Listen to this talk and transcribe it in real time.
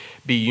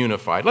be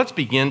unified. Let's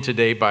begin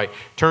today by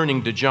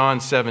turning to John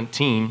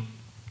 17.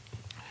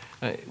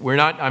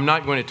 I'm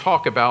not going to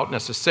talk about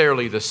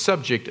necessarily the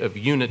subject of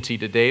unity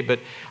today, but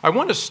I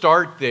want to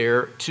start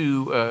there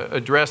to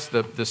address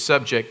the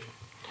subject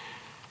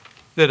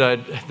that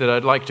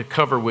I'd like to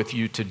cover with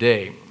you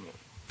today.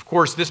 Of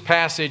course, this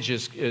passage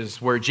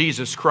is where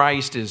Jesus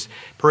Christ is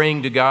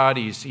praying to God.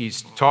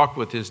 He's talked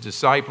with his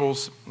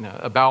disciples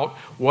about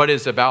what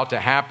is about to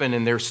happen,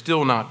 and they're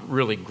still not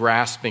really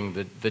grasping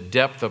the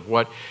depth of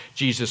what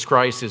Jesus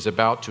Christ is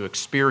about to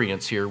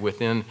experience here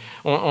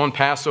on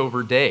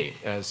Passover Day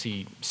as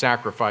he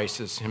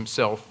sacrifices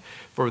himself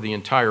for the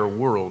entire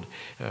world.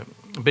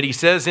 But he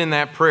says in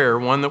that prayer,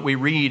 one that we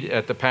read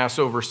at the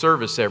Passover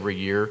service every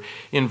year,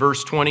 in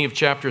verse 20 of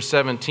chapter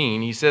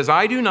 17, he says,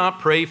 "I do not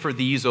pray for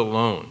these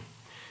alone,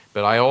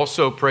 but I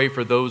also pray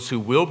for those who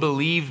will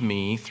believe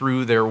me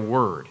through their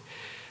word."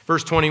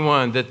 Verse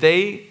 21, "that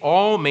they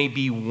all may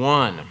be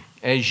one,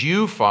 as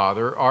you,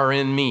 Father, are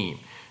in me."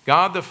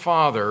 God the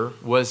Father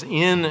was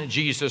in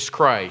Jesus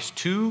Christ,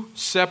 two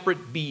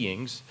separate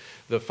beings,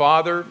 the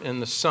Father and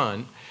the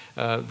Son,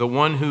 the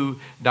one who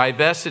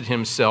divested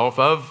himself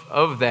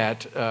of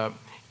that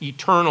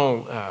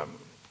eternal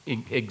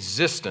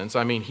existence.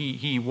 I mean,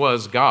 he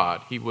was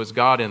God. He was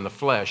God in the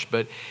flesh,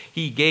 but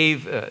he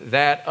gave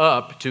that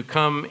up to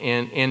come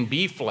and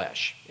be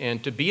flesh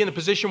and to be in a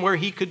position where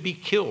he could be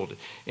killed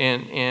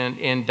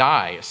and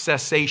die, a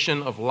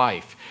cessation of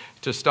life,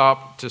 to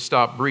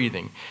stop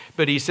breathing.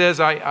 But he says,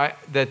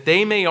 that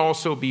they may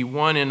also be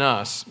one in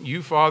us.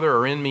 You, Father,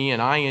 are in me,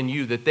 and I in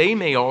you, that they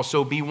may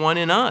also be one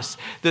in us,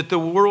 that the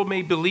world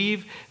may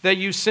believe that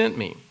you sent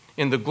me.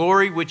 In the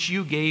glory which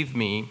you gave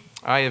me,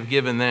 I have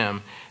given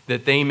them,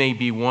 that they may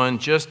be one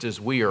just as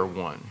we are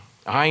one.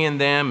 I in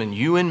them, and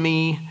you in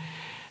me,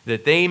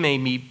 that they may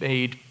be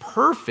made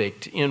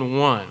perfect in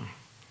one,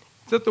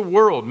 that the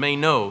world may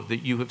know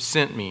that you have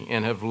sent me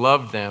and have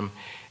loved them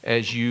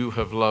as you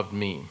have loved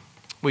me.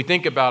 We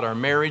think about our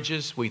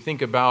marriages. We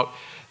think about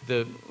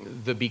the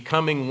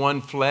becoming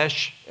one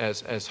flesh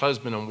as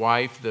husband and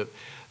wife,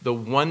 the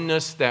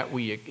oneness that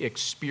we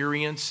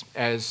experience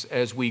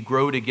as we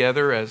grow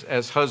together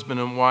as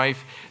husband and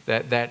wife,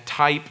 that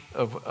type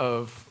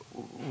of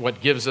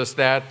what gives us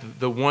that,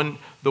 the one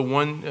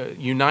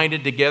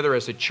united together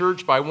as a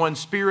church by one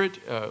Spirit,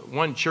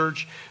 one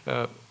church,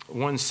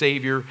 one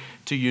Savior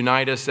to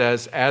unite us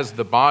as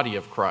the body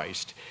of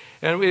Christ.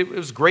 And it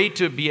was great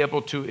to be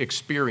able to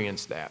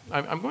experience that.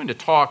 I'm going to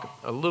talk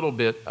a little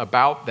bit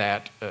about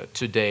that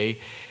today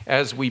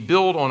as we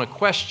build on a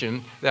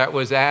question that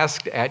was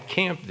asked at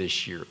camp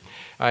this year.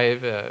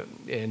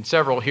 And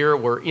several here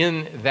were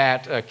in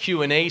that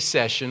Q&A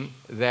session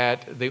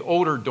that the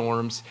older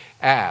dorms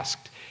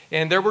asked.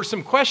 And there were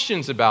some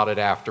questions about it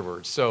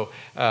afterwards. So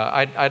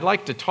I'd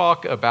like to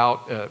talk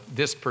about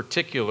this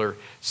particular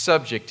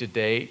subject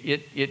today.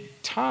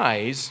 It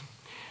ties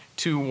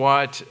to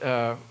what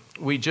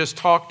we just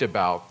talked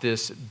about,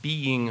 this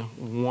being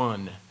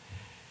one.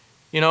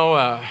 You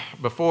know,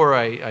 before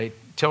I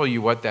tell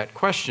you what that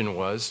question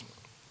was,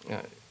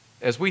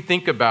 as we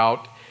think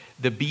about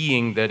the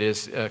being that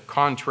is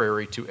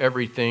contrary to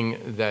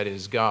everything that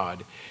is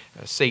God,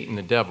 Satan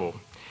the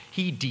devil,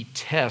 he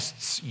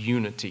detests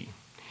unity.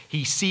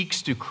 He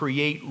seeks to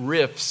create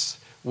rifts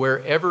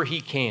wherever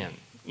he can,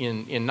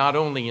 in not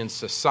only in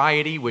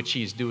society, which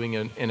he's doing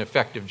an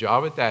effective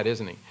job at that,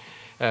 isn't he?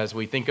 As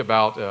we think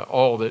about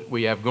all that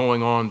we have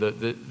going on,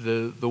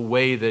 the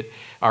way that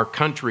our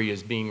country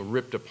is being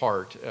ripped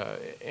apart.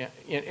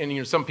 And you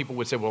know, some people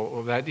would say,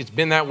 well, it's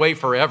been that way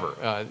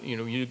forever.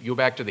 You go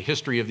back to the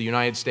history of the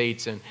United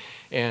States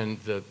and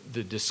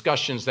the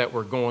discussions that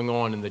were going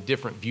on and the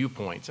different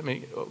viewpoints. I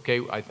mean,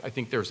 okay, I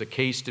think there's a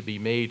case to be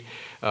made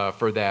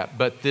for that.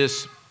 But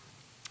this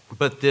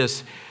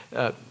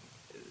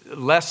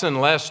less and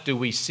less do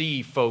we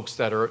see folks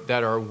that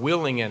are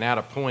willing and at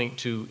a point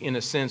to, in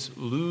a sense,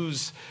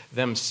 lose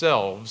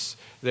themselves,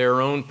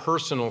 their own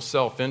personal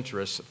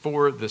self-interest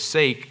for the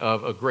sake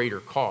of a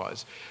greater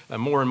cause.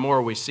 More and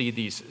more we see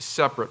these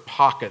separate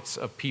pockets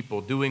of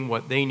people doing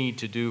what they need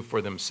to do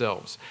for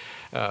themselves.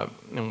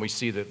 And we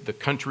see the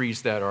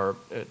countries that are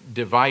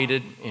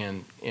divided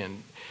and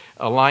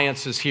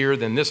alliances here,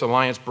 then this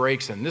alliance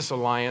breaks, and this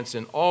alliance,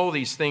 and all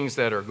these things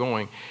that are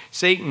going.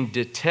 Satan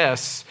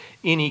detests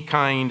any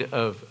kind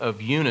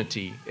of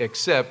unity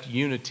except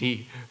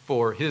unity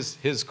for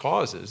his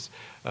causes.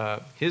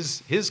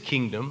 His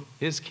kingdom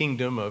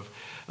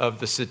of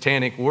the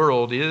satanic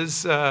world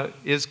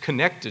is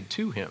connected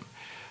to him,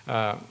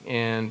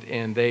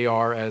 and they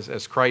are,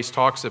 as Christ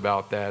talks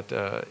about that,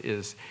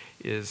 is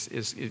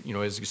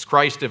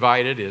Christ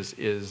divided?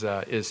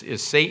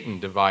 Is Satan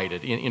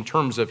divided? In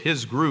terms of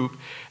his group,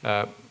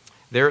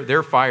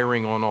 they're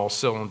firing on all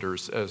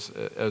cylinders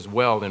as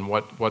well in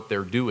what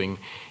they're doing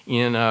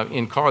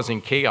in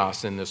causing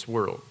chaos in this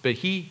world. But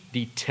he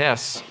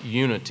detests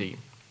unity.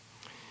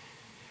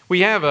 We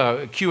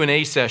have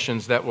Q&A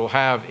sessions that we'll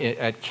have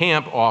at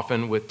camp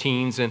often with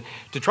teens, and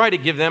to try to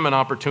give them an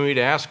opportunity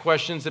to ask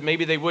questions that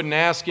maybe they wouldn't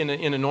ask in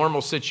a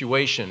normal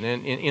situation,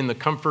 and in the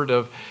comfort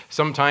of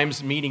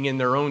sometimes meeting in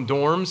their own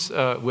dorms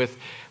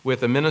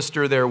with a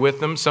minister there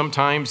with them.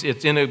 Sometimes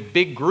it's in a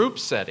big group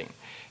setting,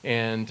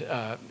 and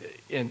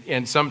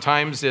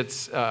sometimes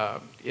it's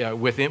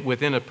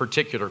within a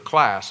particular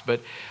class. But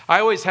I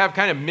always have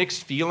kind of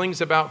mixed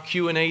feelings about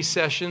Q&A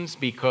sessions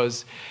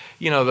because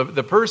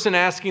the person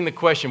asking the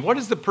question, what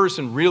is the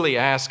person really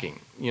asking?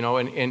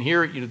 And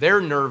here they're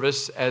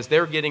nervous as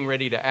they're getting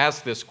ready to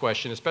ask this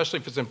question, especially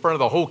if it's in front of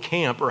the whole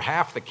camp or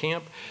half the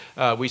camp.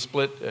 We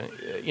split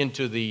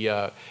into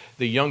the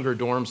younger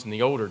dorms and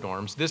the older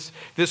dorms.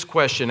 This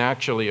question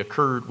actually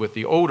occurred with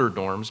the older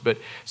dorms, but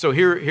so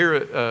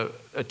here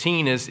a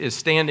teen is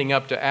standing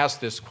up to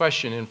ask this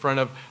question in front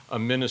of a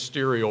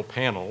ministerial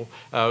panel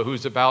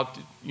who's about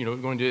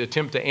going to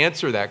attempt to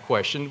answer that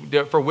question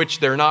for which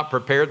they're not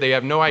prepared. They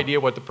have no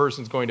idea what the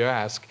person's going to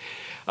ask.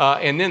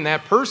 And then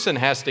that person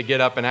has to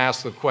get up and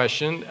ask the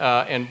question,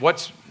 and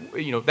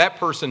that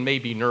person may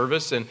be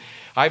nervous, and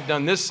I've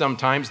done this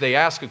sometimes. They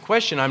ask a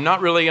question, I'm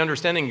not really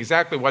understanding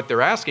exactly what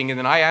they're asking, and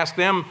then I ask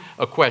them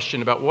a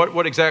question about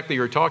what exactly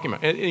you're talking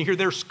about. And here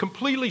they're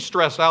completely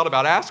stressed out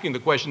about asking the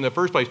question in the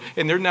first place,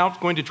 and they're now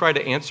going to try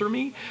to answer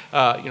me.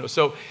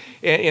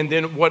 And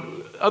then what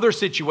other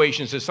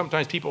situations is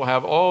sometimes people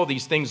have all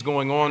these things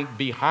going on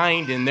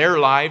behind in their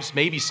lives,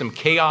 maybe some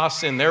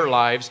chaos in their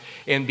lives,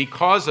 and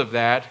because of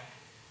that,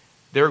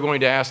 they're going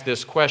to ask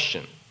this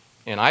question.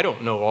 And I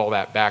don't know all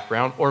that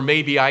background, or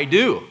maybe I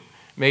do.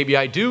 Maybe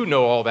I do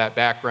know all that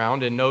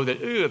background and know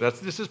that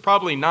this is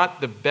probably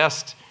not the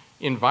best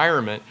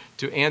environment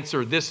to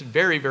answer this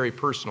very, very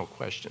personal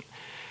question.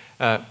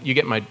 You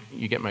get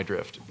my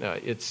drift.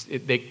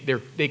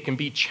 They can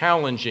be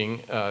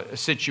challenging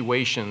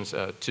situations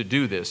to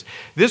do this.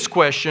 This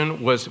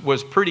question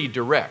was pretty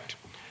direct,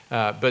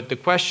 but the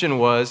question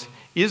was: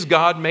 is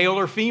God male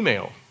or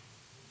female?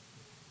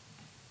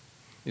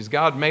 Is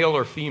God male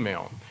or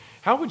female?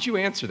 How would you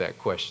answer that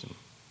question?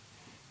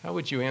 How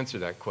would you answer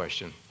that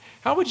question?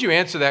 How would you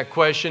answer that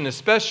question,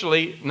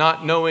 especially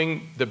not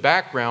knowing the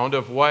background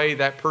of why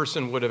that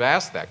person would have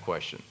asked that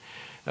question?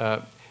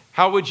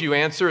 How would you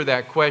answer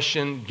that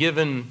question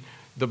given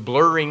the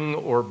blurring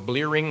or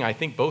blearing, I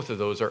think both of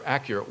those are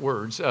accurate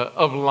words,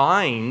 of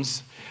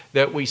lines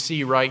that we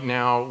see right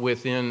now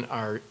within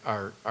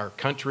our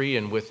country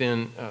and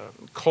within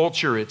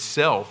culture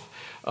itself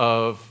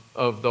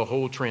of the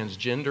whole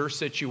transgender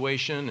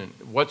situation and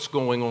what's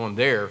going on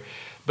there?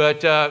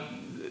 But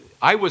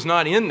I was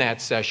not in that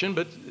session,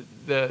 but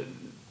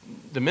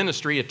the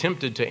ministry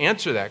attempted to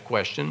answer that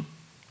question,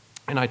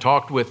 and I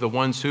talked with the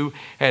ones who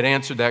had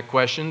answered that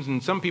question,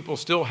 and some people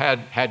still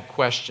had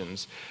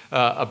questions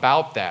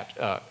about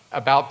that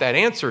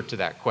answer to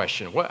that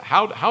question.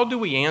 How do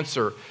we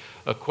answer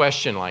a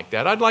question like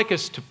that? I'd like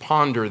us to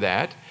ponder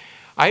that.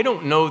 I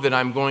don't know that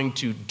I'm going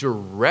to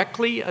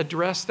directly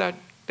address that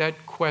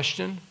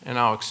question, and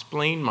I'll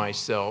explain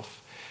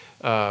myself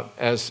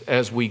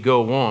as we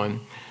go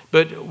on.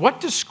 But what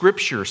does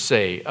Scripture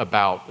say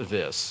about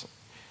this?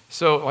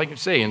 So, like I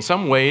say, in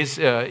some ways,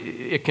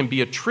 it can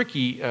be a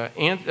tricky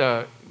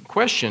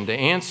question to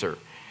answer.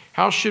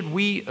 How should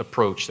we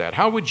approach that?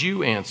 How would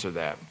you answer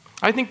that?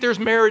 I think there's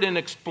merit in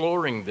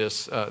exploring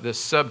this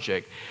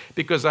subject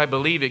because I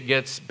believe it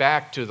gets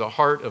back to the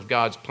heart of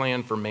God's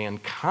plan for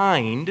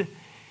mankind.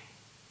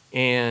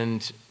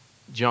 And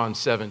John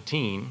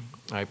 17,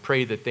 I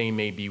pray that they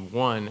may be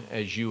one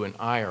as you and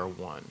I are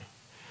one.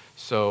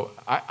 So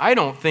I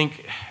don't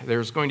think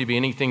there's going to be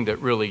anything that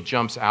really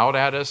jumps out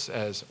at us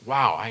as,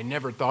 wow, I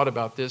never thought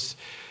about this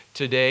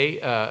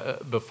today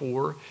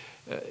before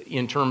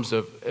in terms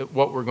of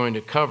what we're going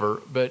to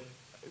cover. But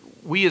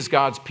we as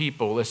God's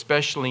people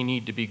especially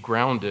need to be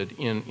grounded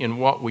in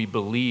what we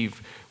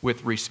believe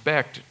with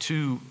respect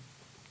to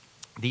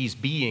these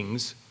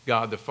beings,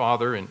 God the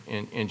Father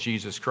and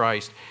Jesus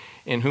Christ,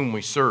 in whom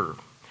we serve.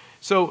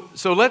 So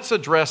let's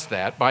address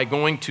that by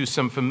going to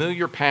some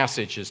familiar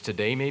passages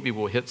today. Maybe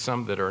we'll hit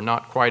some that are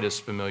not quite as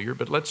familiar,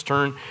 but let's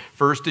turn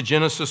first to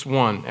Genesis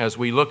 1 as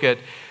we look at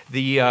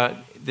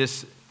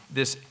this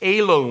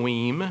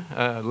Elohim,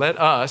 let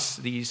us,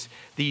 these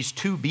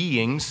two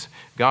beings,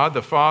 God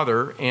the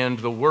Father and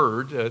the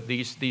Word,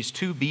 these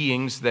two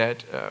beings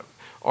that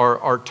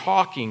are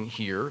talking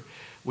here.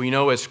 We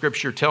know, as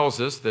Scripture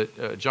tells us,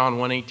 that John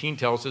 1:18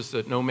 tells us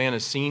that no man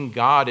has seen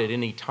God at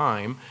any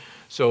time.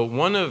 So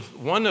one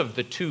of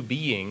the two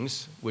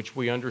beings, which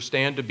we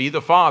understand to be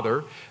the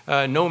Father,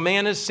 no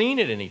man has seen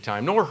at any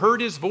time, nor heard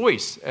his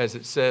voice, as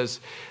it says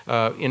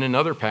in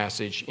another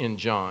passage in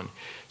John.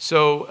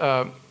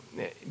 So,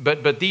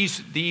 but the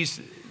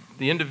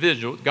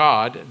individual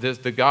God,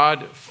 the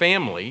God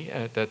family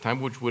at that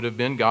time, which would have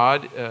been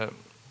God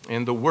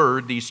and the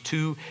Word, these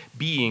two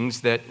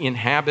beings that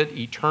inhabit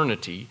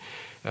eternity,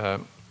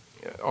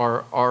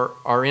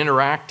 are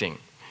interacting,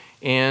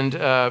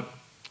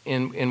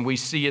 and we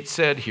see it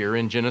said here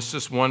in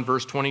Genesis 1,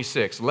 verse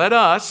 26, let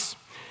us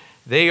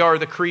They are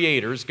the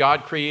creators.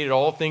 God created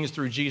all things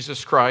through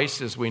Jesus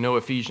Christ, as we know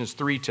Ephesians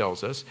 3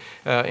 tells us,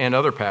 and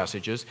other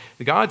passages.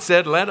 God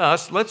said,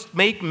 let's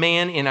make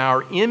man in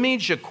our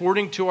image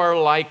according to our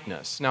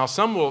likeness. Now,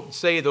 some will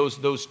say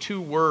those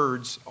two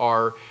words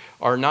are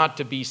not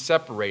to be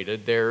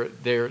separated.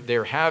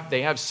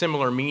 They have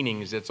similar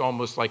meanings. It's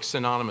almost like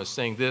synonymous,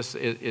 saying this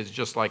is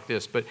just like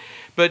this. But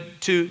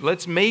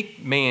let's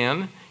make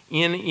man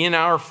in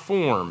our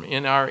form,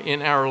 in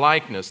our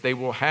likeness. They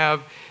will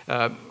have.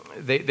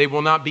 They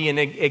will not be an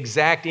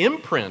exact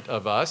imprint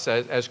of us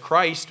as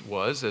Christ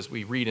was, as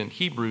we read in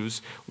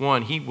Hebrews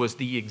 1. He was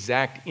the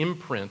exact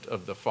imprint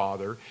of the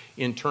Father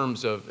in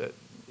terms of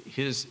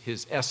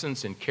his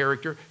essence and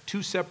character,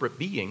 two separate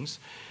beings.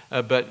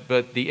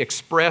 But the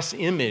express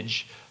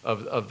image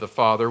of the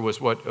Father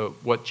was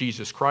what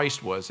Jesus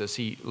Christ was as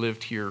he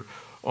lived here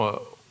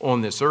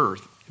on this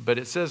earth. But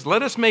it says,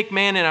 let us make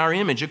man in our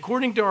image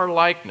according to our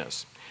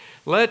likeness.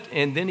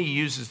 And then he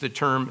uses the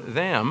term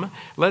them.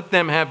 Let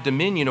them have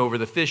dominion over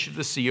the fish of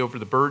the sea, over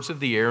the birds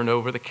of the air, and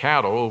over the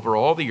cattle, over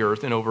all the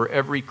earth, and over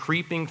every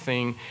creeping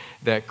thing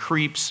that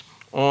creeps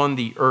on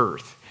the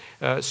earth.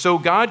 So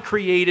God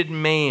created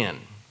man.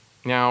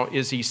 Now,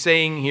 is he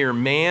saying here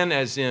man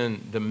as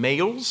in the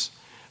males?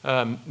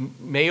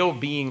 Male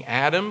being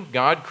Adam.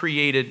 God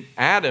created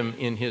Adam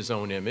in his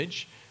own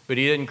image, but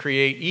he didn't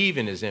create Eve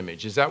in his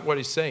image. Is that what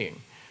he's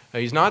saying?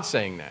 He's not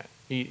saying that.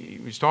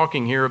 He was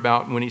talking here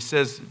about, when he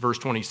says, verse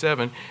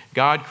 27,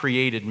 God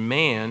created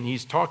man,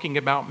 he's talking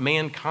about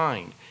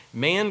mankind.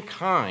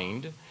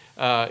 Mankind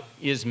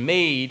is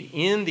made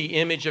in the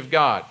image of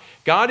God.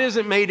 God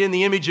isn't made in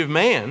the image of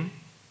man.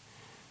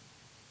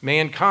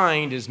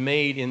 Mankind is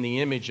made in the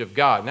image of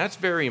God. And that's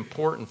very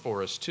important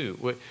for us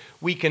too.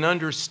 We can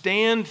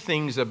understand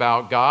things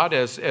about God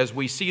as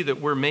we see that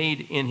we're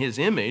made in his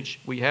image.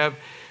 We have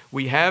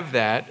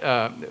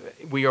that.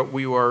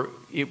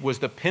 It was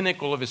the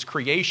pinnacle of his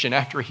creation.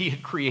 After he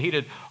had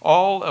created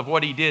all of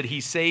what he did,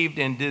 he saved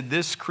and did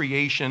this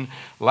creation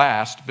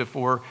last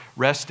before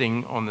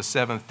resting on the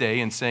seventh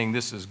day and saying,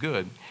 this is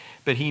good.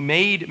 But he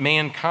made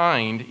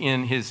mankind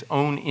in his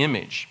own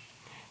image.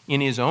 In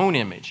his own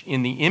image.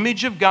 In the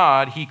image of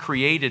God, he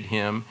created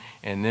him.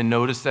 And then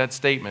notice that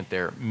statement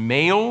there.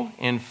 Male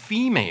and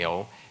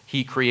female,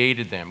 he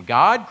created them.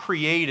 God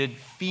created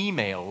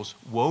females,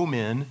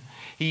 women.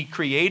 He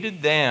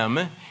created them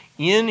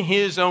in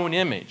his own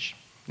image.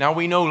 Now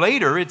we know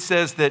later it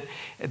says that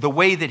the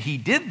way that he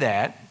did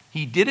that,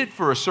 he did it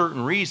for a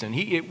certain reason.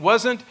 It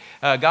wasn't,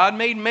 God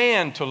made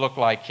man to look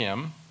like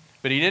him,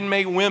 but he didn't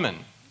make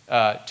women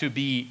to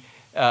be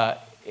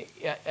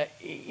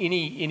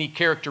any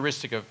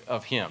characteristic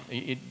of him.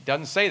 It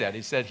doesn't say that.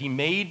 It said he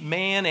made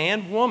man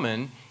and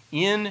woman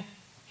in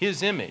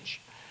his image.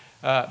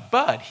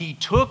 But he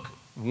took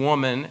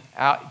woman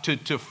out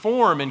to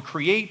form and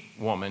create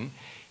woman.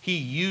 He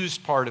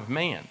used part of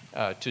man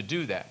to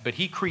do that. But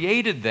he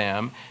created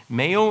them,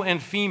 male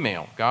and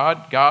female.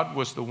 God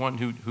was the one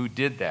who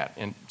did that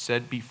and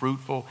said, be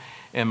fruitful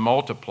and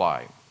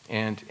multiply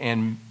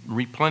and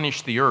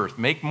replenish the earth.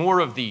 Make more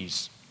of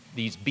these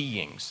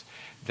beings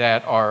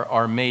that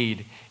are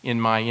made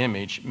in my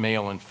image,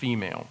 male and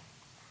female.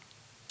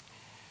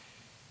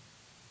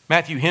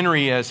 Matthew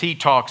Henry, as he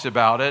talks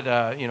about it,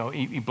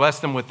 he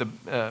blessed them with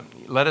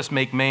let us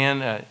make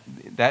man.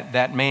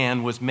 That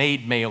man was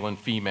made male and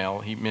female,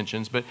 he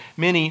mentions. But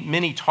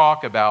many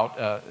talk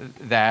about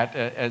that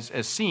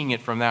as seeing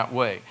it from that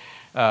way.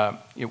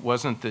 It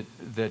wasn't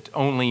that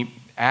only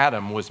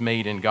Adam was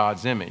made in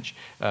God's image.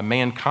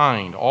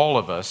 Mankind, all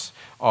of us,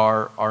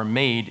 are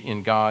made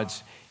in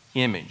God's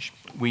image.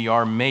 We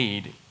are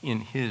made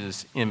in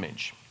his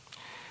image.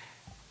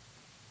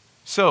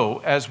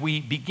 So, as we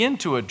begin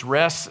to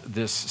address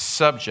this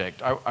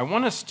subject, I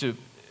want us to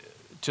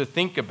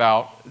think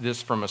about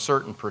this from a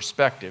certain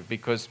perspective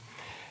because,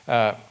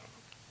 a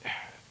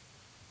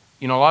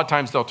lot of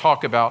times they'll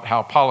talk about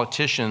how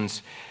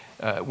politicians,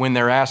 when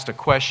they're asked a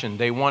question,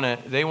 they want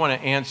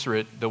to answer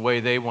it the way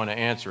they want to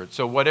answer it.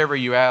 So whatever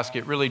you ask,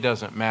 it really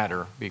doesn't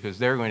matter because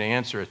they're going to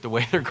answer it the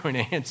way they're going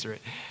to answer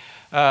it.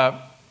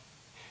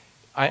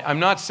 I'm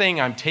not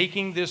saying I'm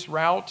taking this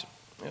route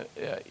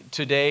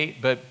today,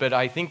 but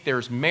I think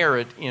there's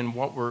merit in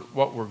what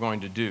we're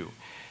going to do.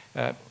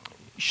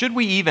 Should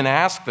we even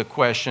ask the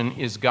question,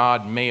 is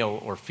God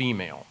male or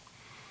female?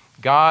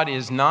 God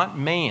is not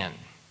mankind.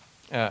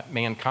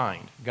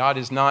 God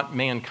is not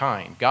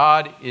mankind.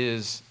 God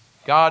is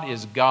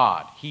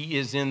God. He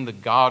is in the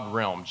God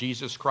realm.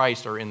 Jesus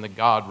Christ are in the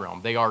God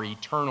realm. They are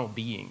eternal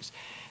beings.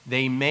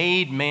 They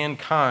made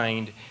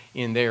mankind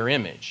in their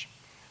image.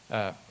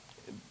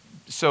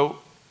 So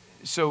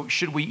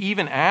should we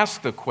even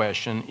ask the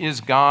question,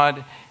 is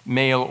God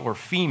male or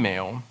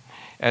female?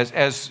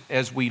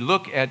 As we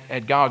look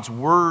at God's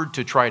word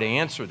to try to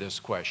answer this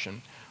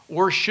question,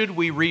 or should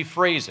we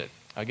rephrase it?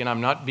 Again,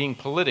 I'm not being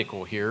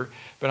political here,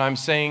 but I'm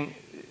saying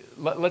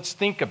let's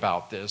think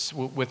about this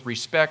with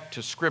respect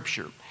to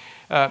Scripture.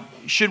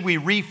 Should we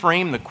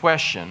reframe the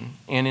question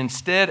and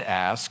instead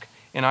ask,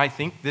 and I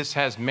think this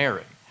has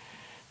merit,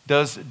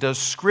 Does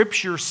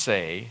Scripture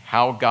say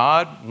how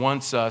God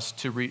wants us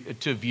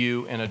to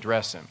view and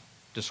address him?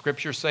 Does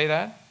Scripture say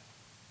that?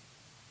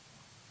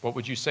 What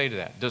would you say to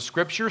that? Does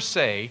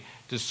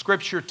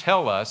Scripture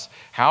tell us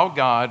how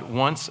God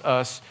wants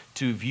us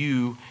to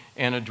view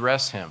and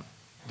address him?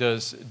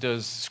 Does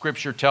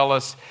Scripture tell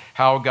us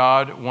how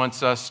God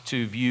wants us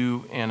to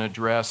view and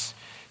address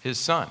his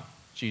Son,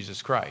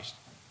 Jesus Christ?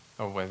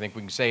 Oh, I think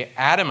we can say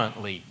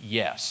adamantly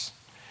yes.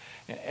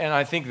 And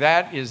I think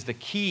that is the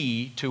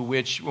key to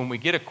which, when we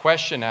get a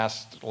question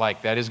asked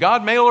like that, is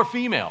God male or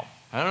female?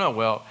 I don't know.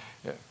 Well,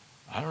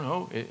 I don't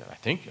know. I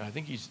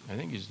think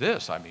he's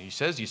this. I mean, he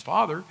says he's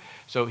Father,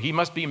 so he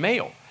must be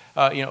male.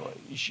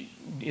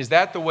 Is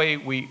that the way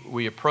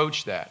we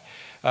approach that?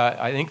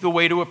 I think the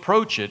way to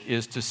approach it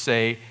is to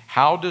say,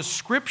 how does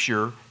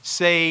Scripture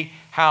say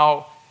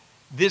how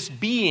this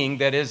being,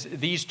 that is,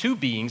 these two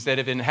beings that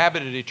have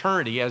inhabited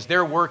eternity, as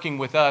they're working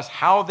with us,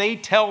 how they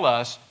tell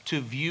us to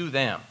view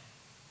them?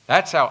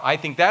 I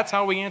think that's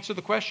how we answer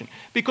the question.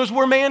 Because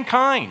we're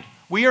mankind.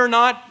 We are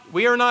not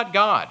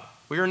God.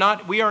 We are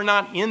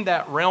not in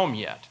that realm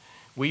yet.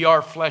 We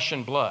are flesh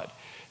and blood.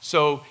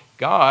 So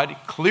God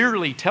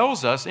clearly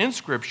tells us in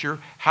Scripture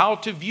how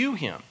to view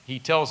him. He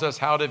tells us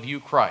how to view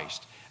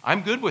Christ.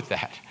 I'm good with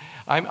that.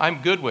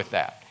 I'm good with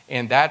that.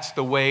 And that's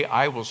the way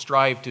I will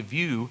strive to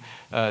view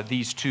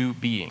these two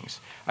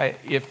beings.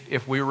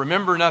 If we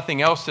remember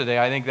nothing else today,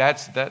 I think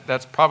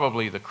that's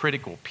probably the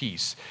critical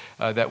piece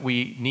that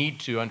we need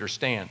to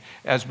understand.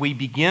 As we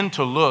begin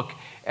to look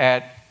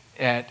at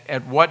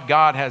what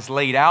God has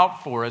laid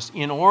out for us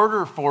in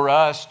order for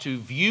us to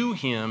view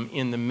him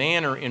in the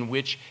manner in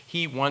which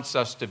he wants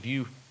us to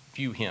view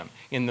him,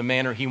 in the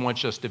manner he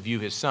wants us to view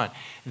his Son.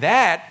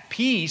 That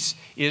piece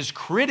is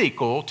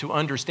critical to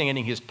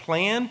understanding his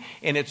plan,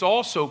 and it's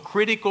also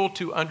critical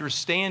to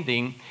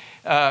understanding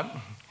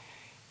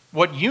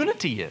what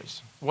unity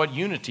is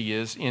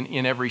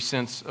in every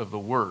sense of the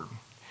word.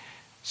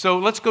 So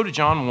let's go to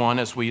John 1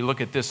 as we look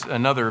at this,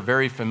 another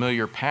very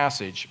familiar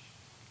passage.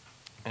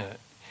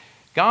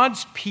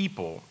 God's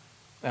people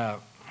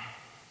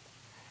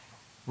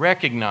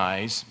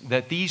recognize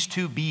that these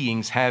two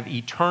beings have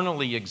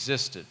eternally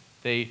existed.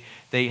 They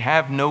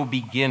have no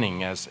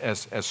beginning,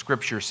 as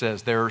Scripture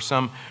says. There are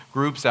some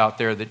groups out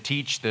there that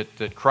teach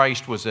that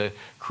Christ was a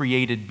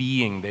created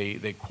being.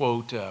 They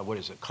quote,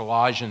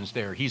 Colossians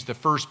there. He's the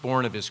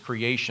firstborn of his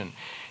creation.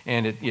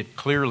 And it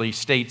clearly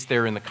states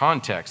there in the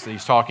context that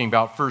he's talking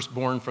about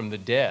firstborn from the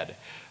dead,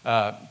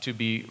 to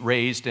be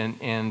raised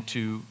and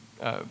to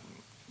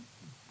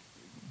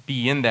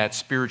be in that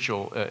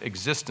spiritual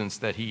existence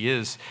that he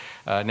is.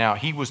 Now,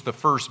 he was the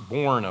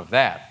firstborn of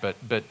that,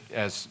 but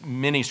as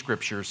many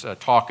scriptures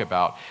talk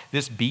about,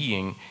 this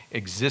being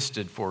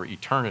existed for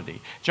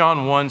eternity.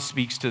 John 1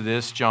 speaks to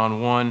this,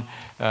 John 1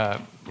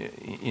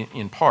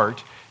 in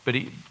part, but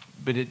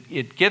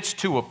it gets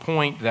to a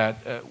point that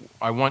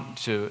I want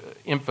to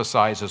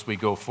emphasize as we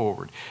go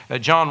forward.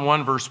 John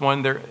 1 verse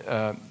 1,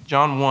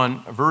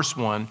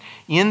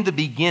 in the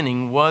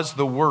beginning was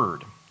the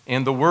Word,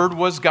 and the Word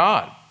was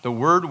God. The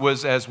Word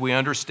was, as we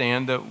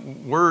understand, the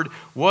Word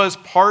was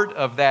part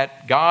of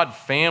that God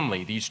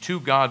family, these two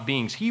God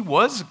beings. He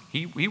was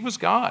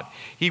God.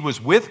 He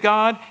was with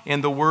God,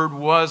 and the Word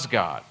was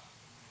God.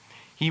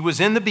 He was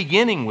in the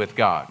beginning with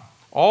God.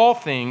 All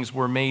things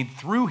were made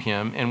through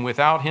him, and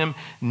without him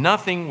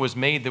nothing was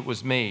made that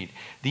was made.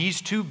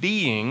 These two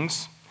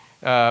beings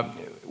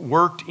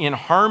worked in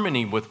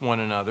harmony with one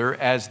another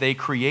as they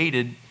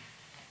created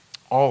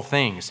all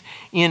things.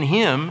 In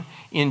him,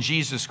 in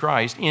Jesus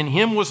Christ, in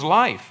him was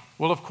life.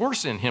 Well, of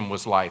course in him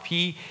was life.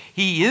 He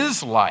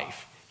is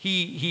life.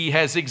 He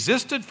has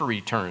existed for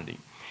eternity.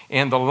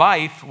 And the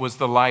life was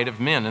the light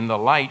of men, and the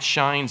light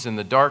shines in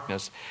the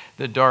darkness.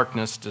 The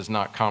darkness does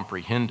not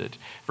comprehend it.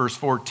 Verse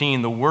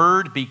 14, the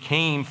Word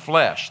became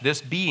flesh. This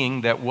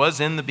being that was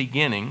in the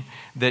beginning,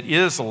 that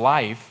is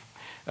life,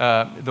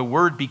 the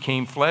Word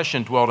became flesh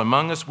and dwelt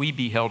among us. We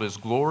beheld his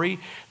glory.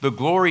 The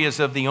glory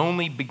is of the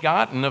only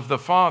begotten of the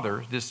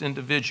Father, this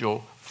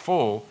individual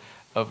full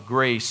of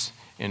grace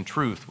and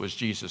truth was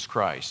Jesus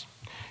Christ.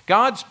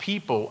 God's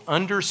people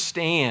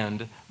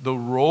understand the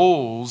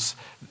roles,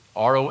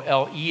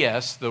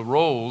 R-O-L-E-S, the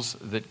roles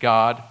that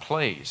God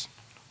plays.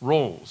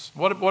 Roles.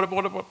 What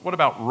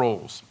about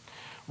roles?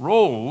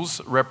 Roles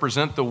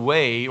represent the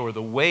way or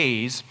the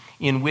ways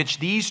in which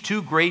these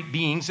two great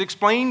beings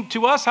explain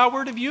to us how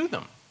we're to view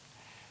them.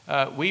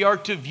 We are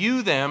to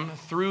view them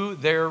through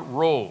their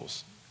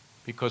roles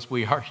because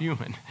we are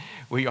human.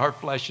 We are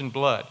flesh and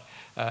blood.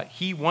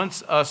 He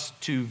wants us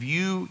to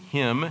view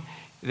him.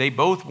 They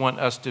both want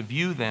us to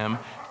view them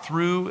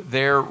through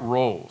their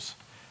roles.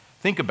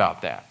 Think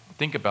about that.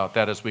 Think about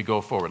that as we go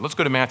forward. Let's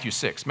go to Matthew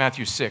 6.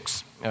 Matthew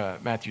 6,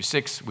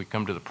 we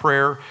come to the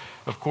prayer.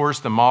 Of course,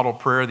 the model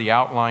prayer, the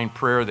outline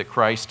prayer that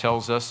Christ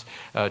tells us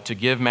to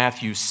give.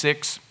 Matthew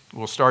 6,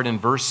 we'll start in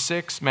verse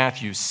 6.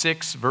 Matthew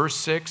 6, verse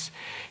 6.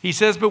 He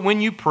says, but when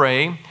you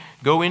pray,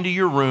 go into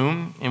your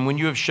room, and when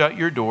you have shut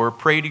your door,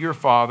 pray to your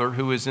Father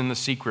who is in the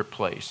secret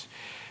place.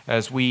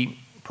 As we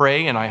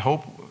pray, and I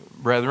hope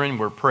brethren,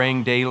 we're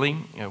praying daily.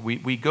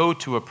 We go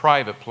to a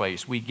private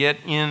place. We get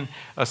in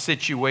a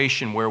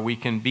situation where we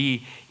can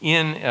be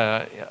in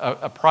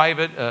a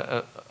private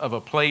of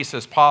a place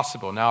as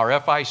possible. Now, our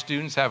FI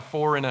students have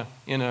 4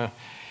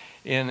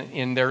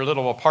 in their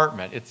little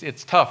apartment.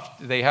 It's tough.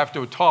 They have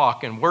to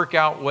talk and work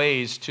out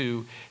ways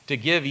to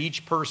give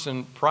each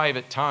person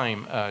private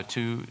time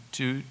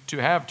to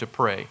have to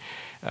pray.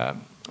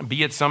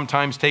 Be it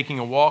sometimes taking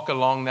a walk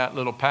along that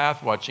little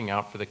path, watching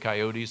out for the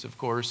coyotes, of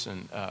course,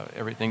 and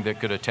everything that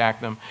could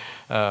attack them,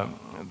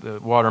 the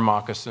water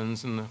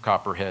moccasins and the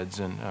copperheads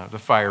and the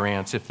fire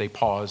ants if they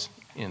pause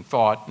in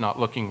thought, not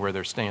looking where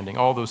they're standing,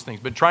 all those things.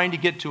 But trying to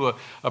get to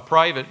a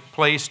private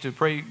place to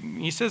pray,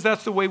 he says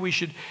that's the way we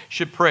should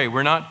pray.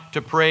 We're not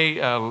to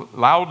pray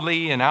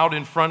loudly and out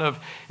in front of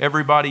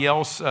everybody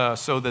else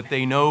so that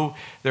they know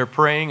they're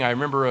praying. I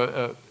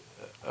remember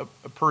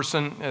a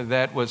person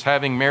that was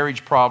having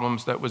marriage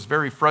problems that was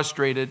very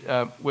frustrated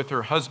with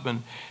her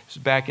husband. This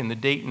was back in the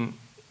Dayton,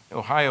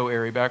 Ohio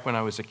area, back when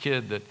I was a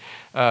kid, that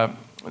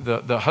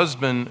the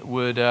husband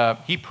would,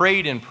 he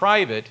prayed in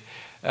private,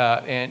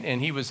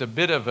 and he was a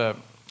bit of a,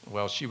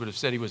 well, she would have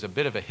said he was a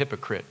bit of a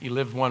hypocrite. He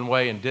lived one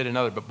way and did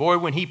another. But boy,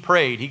 when he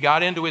prayed, he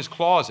got into his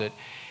closet,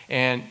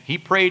 and he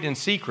prayed in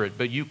secret,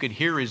 but you could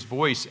hear his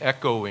voice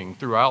echoing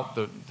throughout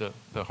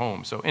the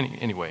home. So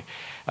anyway,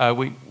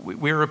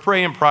 we're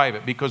praying in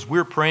private because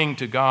we're praying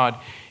to God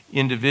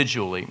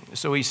individually.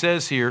 So he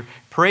says here,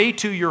 pray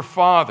to your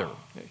Father.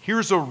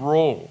 Here's a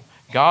role.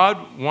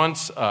 God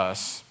wants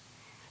us.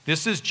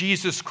 This is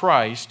Jesus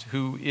Christ,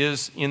 who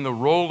is in the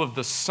role of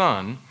the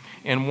Son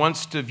and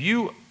wants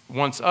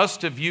us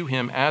to view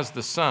him as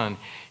the Son.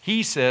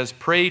 He says,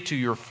 pray to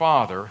your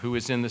Father who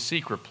is in the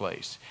secret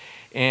place.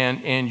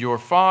 And your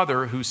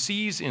Father who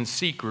sees in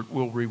secret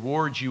will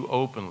reward you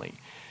openly.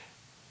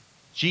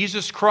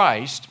 Jesus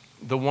Christ,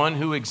 the one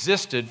who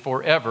existed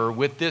forever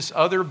with this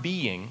other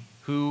being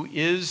who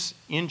is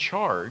in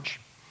charge,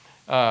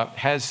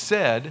 has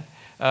said,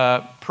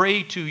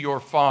 pray to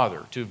your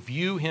Father, to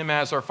view him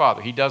as our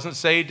Father. He doesn't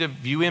say to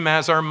view him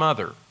as our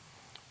mother.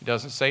 He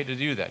doesn't say to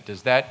do that.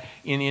 Does that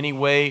in any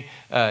way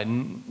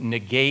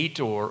negate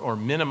or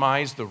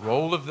minimize the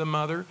role of the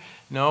mother?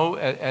 No,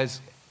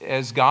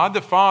 as God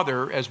the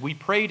Father, as we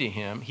pray to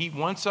him, he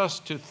wants us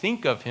to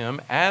think of him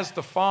as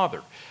the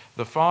Father,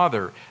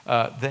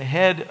 the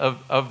head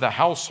of the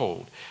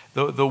household,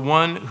 the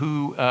one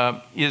who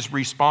is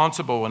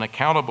responsible and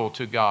accountable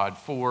to God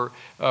for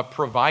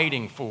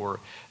providing for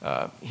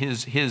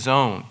his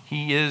own.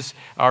 He is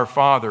our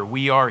Father.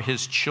 We are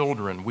his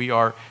children. We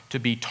are to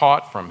be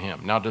taught from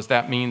him. Now, does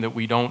that mean that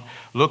we don't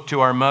look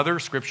to our mother?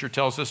 Scripture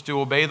tells us to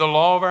obey the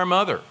law of our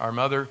mother.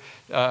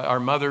 Our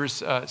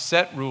mothers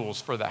set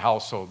rules for the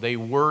household. They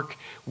work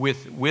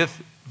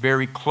with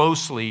very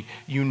closely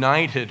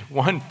united,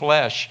 one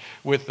flesh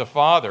with the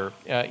Father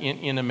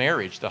in a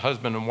marriage. The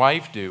husband and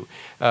wife do.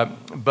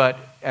 But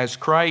as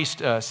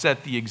Christ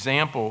set the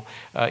example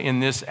in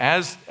this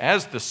as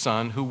the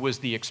Son, who was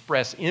the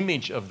express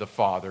image of the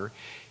Father,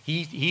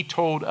 he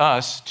told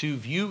us to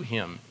view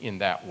him in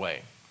that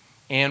way.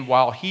 And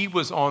while he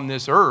was on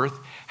this earth,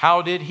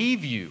 how did he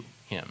view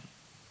him?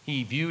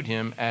 He viewed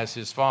him as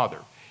his Father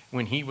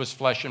when he was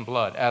flesh and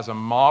blood, as a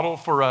model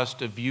for us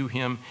to view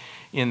him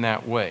in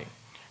that way.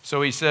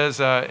 So he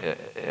says,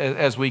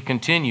 as we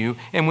continue,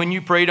 and when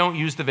you pray, don't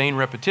use the vain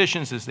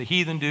repetitions as the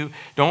heathen do.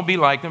 Don't be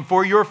like them.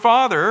 For your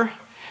Father,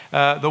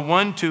 the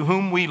one to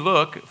whom we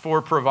look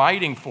for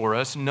providing for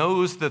us,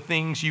 knows the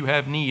things you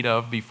have need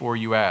of before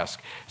you ask.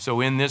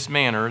 So in this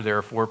manner,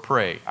 therefore,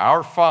 pray.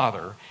 Our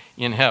Father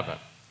in heaven.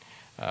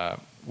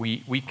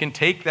 We can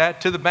take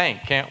that to the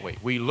bank, can't we?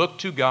 We look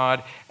to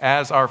God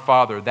as our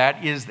Father.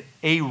 That is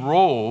a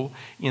role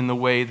in the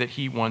way that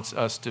he wants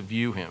us to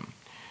view him.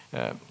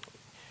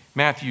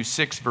 Matthew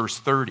 6, verse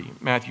 30.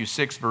 Matthew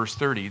 6, verse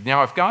 30.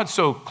 Now, if God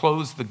so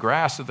clothes the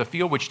grass of the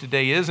field, which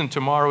today is and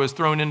tomorrow is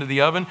thrown into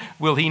the oven,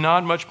 will he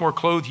not much more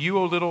clothe you,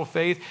 O little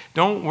faith?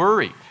 Don't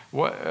worry.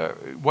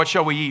 What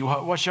shall we eat?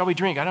 What shall we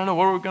drink? I don't know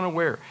what we're going to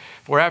wear.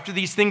 For after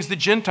these things the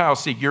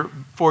Gentiles seek.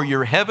 For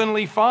your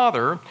heavenly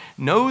Father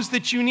knows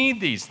that you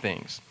need these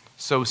things.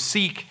 So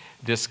seek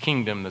this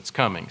kingdom that's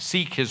coming.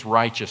 Seek his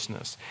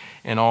righteousness,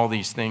 and all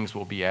these things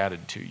will be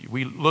added to you.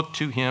 We look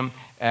to him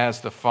as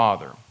the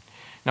Father.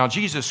 Now,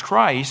 Jesus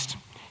Christ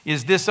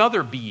is this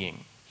other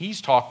being. He's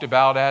talked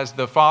about as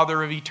the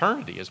Father of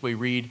eternity, as we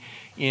read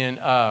in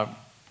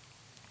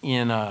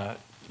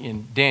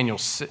Daniel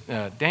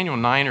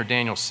 9 or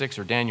Daniel 6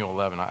 or Daniel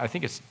 11. I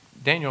think it's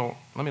Daniel.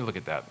 Let me look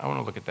at that. I want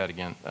to look at that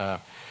again.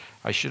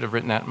 I should have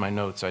written that in my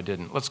notes. I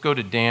didn't. Let's go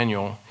to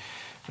Daniel.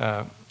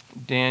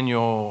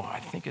 Daniel, I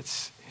think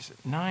is it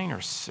 9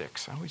 or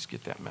 6? I always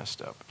get that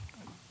messed up.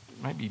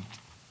 It might be,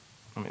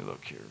 let me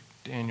look here.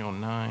 Daniel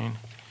 9.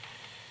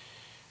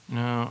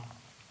 No.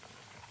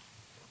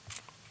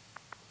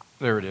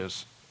 There it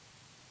is.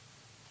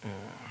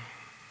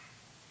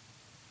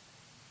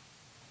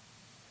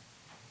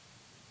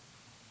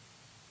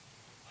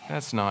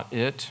 That's not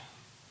it.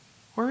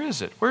 Where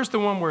is it? Where's the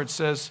one where it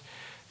says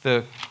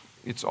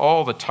it's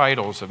all the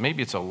titles of,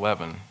 maybe it's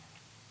 11.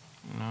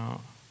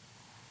 No.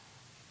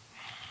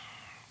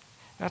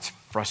 That's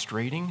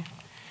frustrating.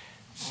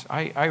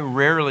 I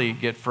rarely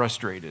get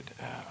frustrated.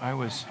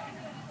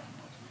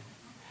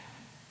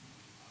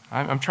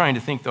 I'm trying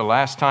to think the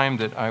last time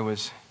that I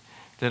was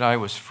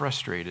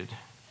frustrated.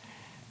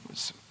 It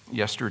was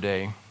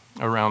yesterday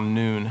around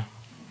noon.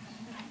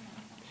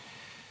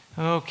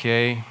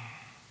 Okay.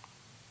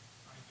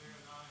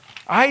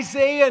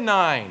 Isaiah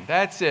 9.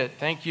 That's it.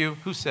 Thank you.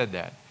 Who said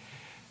that?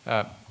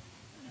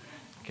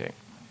 Okay.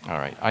 All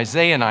right.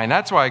 Isaiah 9.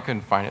 That's why I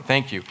couldn't find it.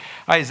 Thank you.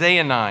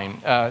 Isaiah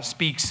 9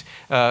 speaks,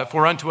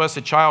 for unto us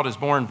a child is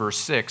born, verse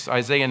 6.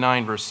 Isaiah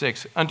 9, verse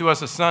 6. Unto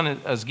us a son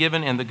is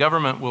given, and the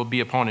government will be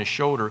upon his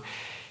shoulder.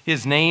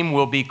 His name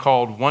will be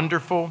called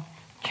Wonderful,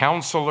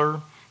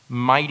 Counselor,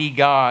 Mighty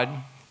God,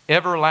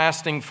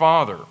 Everlasting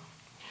Father.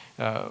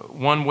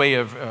 One way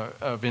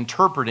of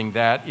interpreting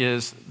that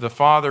is the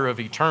Father of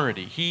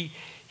eternity. He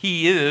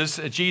is,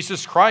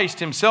 Jesus Christ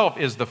himself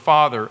is the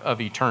Father of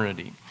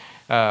eternity.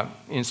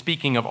 In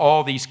speaking of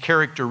all these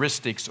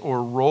characteristics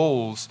or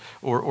roles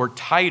or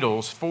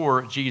titles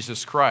for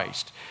Jesus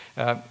Christ.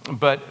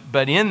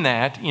 But in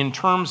that, in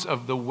terms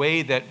of the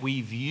way that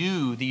we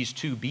view these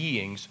two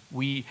beings,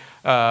 we,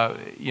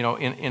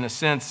 in a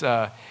sense,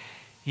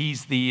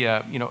 he's the,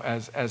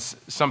 as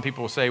some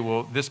people say,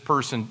 well, this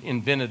person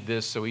invented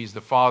this, so he's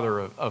the father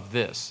of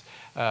this.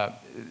 I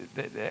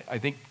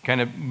think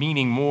kind of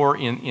meaning more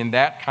in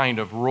that kind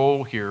of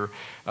role here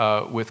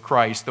with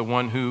Christ, the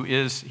one who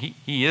is,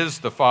 he is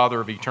the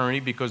Father of eternity,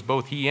 because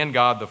both he and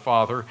God the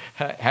Father,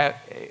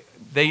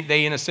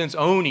 they in a sense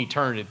own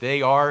eternity.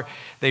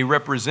 They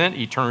represent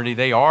eternity.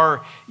 They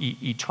are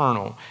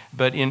eternal.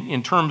 But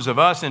in terms of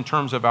us, in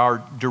terms of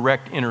our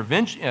direct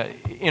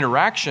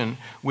interaction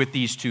with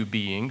these two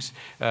beings,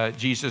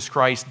 Jesus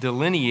Christ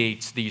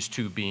delineates these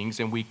two beings,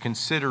 and we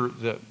consider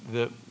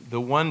the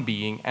one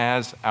being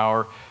as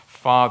our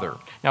Father.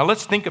 Now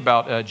let's think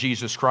about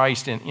Jesus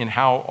Christ and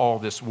how all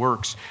this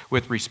works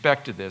with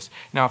respect to this.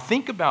 Now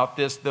think about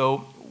this,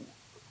 though,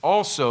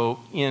 also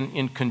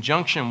in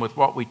conjunction with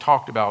what we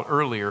talked about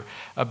earlier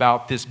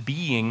about this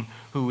being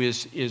who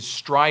is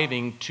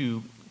striving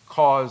to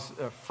cause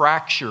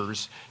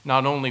fractures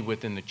not only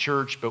within the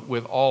church but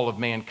with all of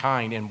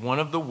mankind. And one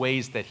of the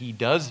ways that he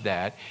does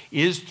that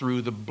is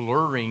through the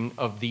blurring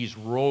of these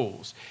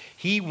roles.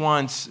 He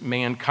wants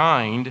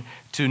mankind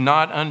to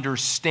not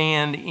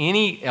understand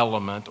any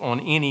element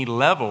on any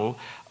level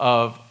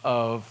of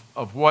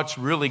what's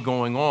really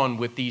going on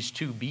with these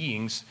two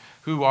beings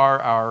who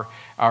are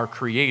our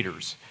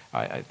creators.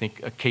 I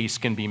think a case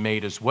can be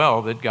made as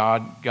well that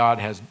God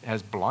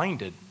has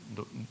blinded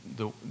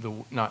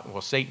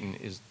Satan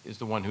is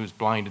the one who's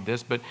blinded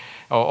this, but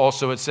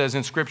also it says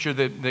in Scripture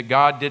that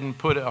God didn't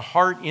put a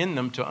heart in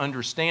them to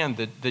understand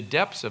the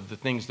depths of the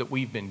things that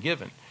we've been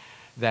given.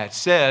 That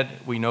said,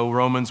 we know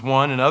Romans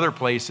 1 and other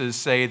places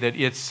say that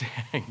it's,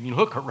 you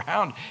look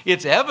around,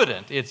 it's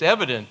evident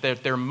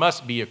that there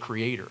must be a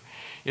creator.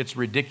 It's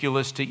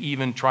ridiculous to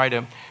even try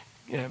to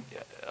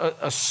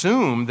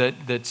assume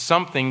that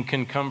something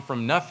can come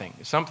from nothing.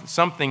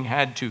 Something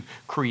had to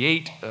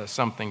create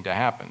something to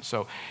happen.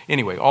 So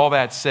anyway, all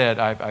that said,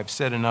 I've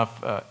said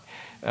enough,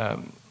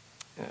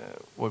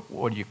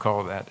 what do you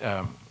call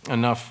that?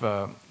 Enough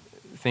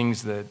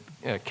things that,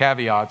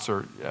 caveats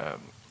or...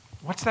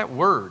 what's that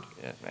word?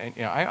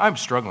 I'm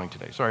struggling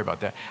today. Sorry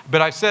about that.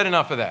 But I've said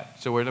enough of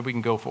that, so we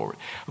can go forward.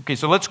 Okay,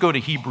 so let's go to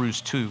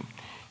Hebrews 2.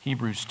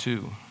 Hebrews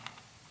 2.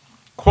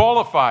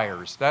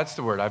 Qualifiers. That's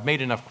the word. I've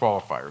made enough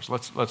qualifiers.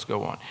 Let's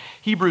go on.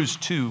 Hebrews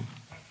 2.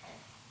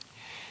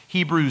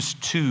 Hebrews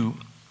 2.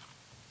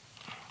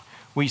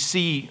 We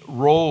see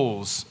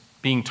roles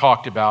being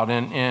talked about,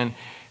 and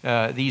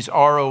these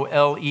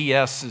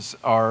ROLES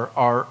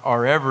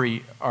are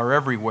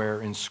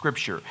everywhere in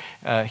Scripture.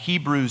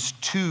 Hebrews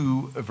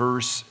 2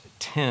 verse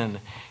 10.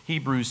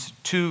 Hebrews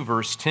 2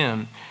 verse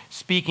 10.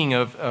 Speaking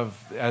of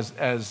as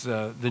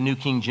the New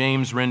King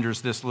James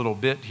renders this little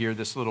bit here,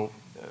 this little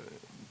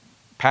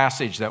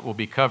passage that we'll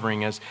be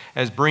covering as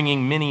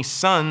bringing many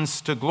sons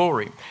to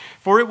glory.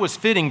 For it was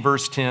fitting,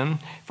 verse 10,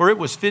 for it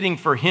was fitting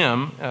for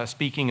him,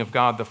 speaking of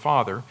God the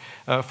Father,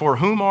 for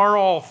whom are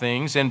all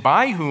things and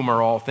by whom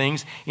are all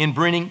things, in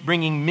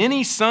bringing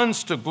many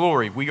sons to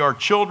glory. We are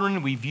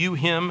children, we view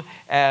him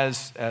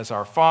as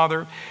our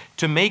Father,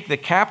 to make the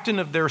captain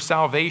of their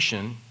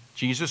salvation,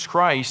 Jesus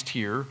Christ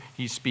here,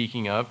 he's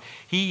speaking of,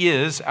 he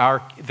is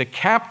the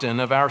captain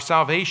of our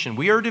salvation.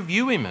 We are to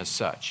view him as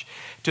such,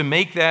 to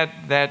make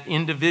that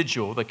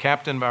individual, the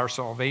captain of our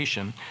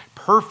salvation,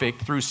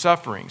 perfect through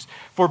sufferings.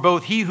 For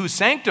both he who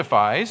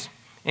sanctifies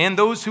and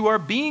those who are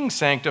being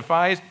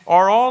sanctified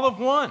are all of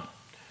one.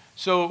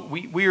 So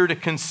we are to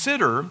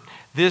consider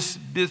this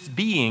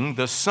being,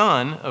 the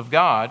Son of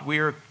God, we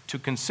are to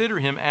consider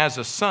him as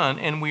a son,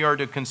 and we are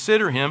to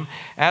consider him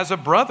as a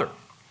brother.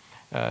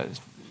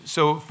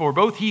 So for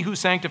both he who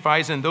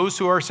sanctifies and those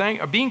who are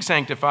being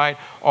sanctified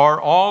are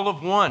all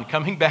of one.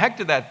 Coming back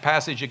to that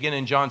passage again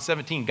in John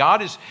 17,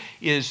 God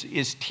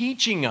is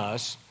teaching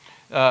us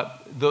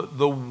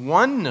the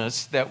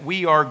oneness that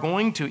we are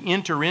going to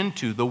enter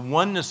into, the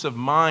oneness of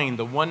mind,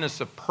 the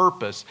oneness of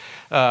purpose,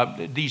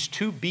 these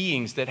two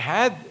beings that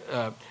had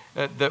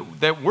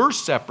that were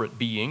separate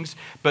beings,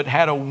 but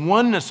had a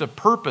oneness of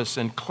purpose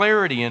and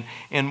clarity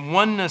and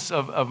oneness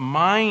of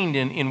mind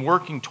in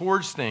working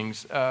towards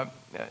things.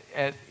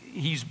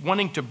 He's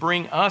wanting to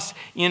bring us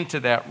into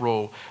that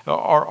role,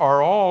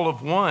 are all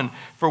of one,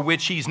 for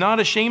which he's not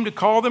ashamed to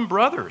call them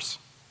brothers.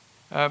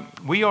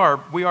 We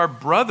are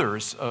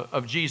brothers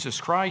of Jesus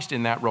Christ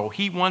in that role.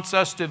 He wants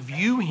us to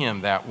view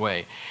him that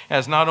way,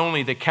 as not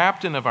only the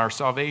captain of our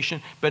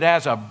salvation, but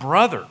as a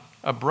brother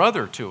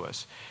to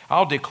us.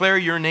 I'll declare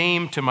your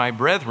name to my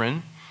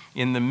brethren.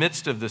 In the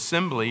midst of the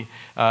assembly,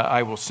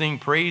 I will sing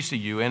praise to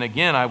you. And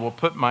again, I will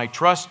put my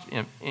trust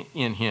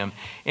in him.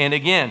 And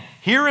again,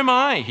 here am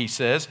I, he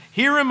says,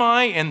 here am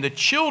I and the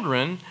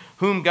children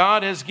whom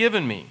God has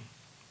given me.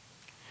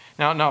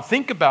 Now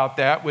think about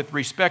that with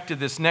respect to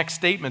this next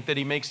statement that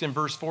he makes in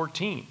verse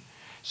 14.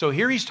 So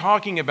here he's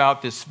talking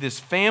about this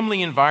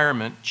family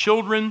environment,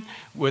 children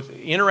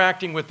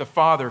interacting with the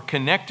Father,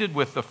 connected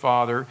with the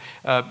Father,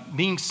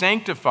 being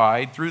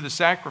sanctified through the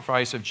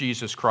sacrifice of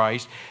Jesus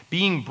Christ,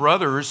 being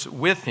brothers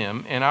with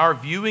him, and our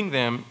viewing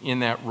them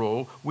in that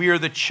role. We are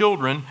the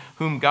children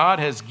whom God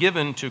has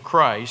given to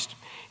Christ.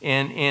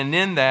 And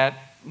in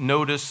that,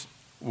 notice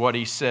what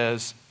he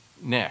says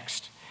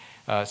next.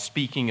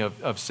 Speaking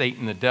of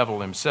Satan, the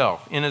devil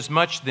himself.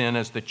 Inasmuch then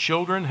as the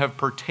children have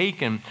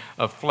partaken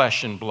of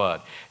flesh and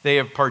blood, they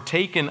have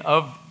partaken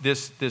of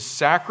this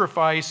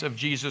sacrifice of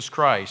Jesus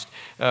Christ,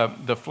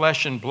 the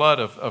flesh and blood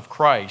of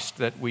Christ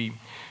that we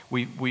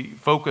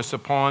focus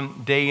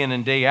upon day in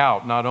and day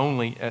out, not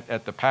only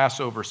at the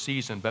Passover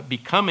season, but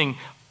becoming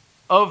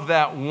of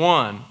that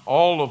one,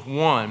 all of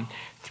one,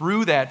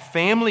 through that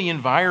family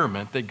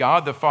environment that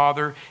God the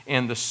Father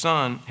and the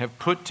Son have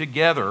put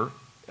together.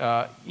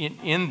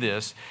 In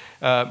this,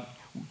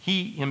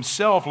 he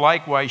himself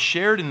likewise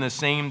shared in the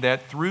same,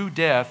 that through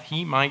death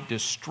he might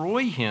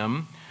destroy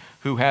him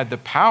who had the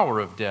power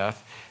of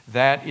death,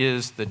 that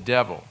is the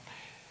devil.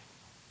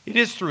 It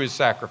is through his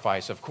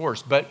sacrifice, of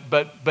course, but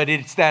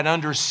it's that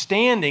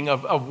understanding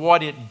of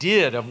what it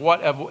did,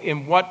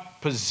 in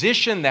what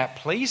position that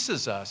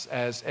places us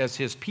as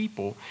his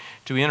people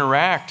to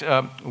interact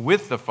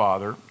with the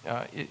Father,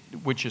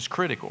 which is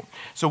critical.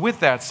 So with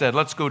that said,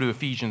 let's go to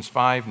Ephesians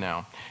 5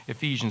 now.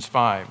 Ephesians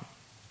 5.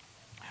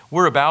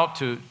 We're about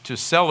to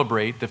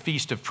celebrate the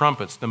Feast of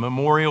Trumpets, the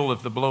memorial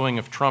of the blowing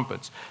of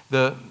trumpets,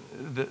 the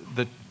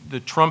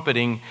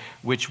trumpeting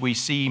which we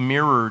see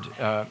mirrored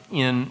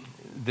in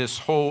this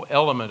whole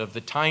element of the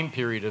time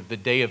period of the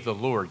day of the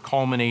Lord,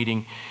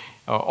 culminating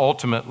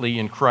ultimately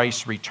in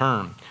Christ's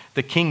return.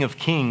 The King of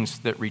Kings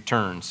that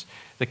returns,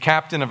 the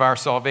captain of our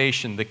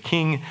salvation, the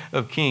King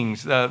of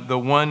Kings,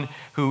 the one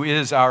who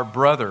is our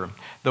brother,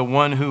 the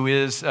one who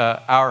is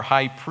our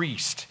high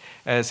priest,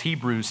 as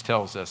Hebrews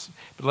tells us.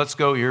 But let's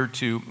go here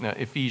to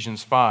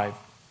Ephesians 5.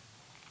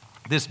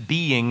 This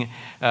being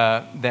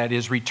that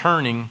is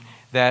returning,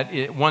 that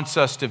it wants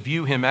us to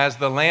view him as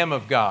the Lamb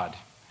of God.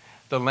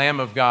 The Lamb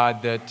of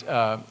God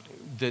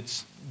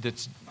that's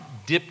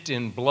dipped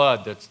in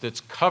blood,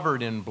 that's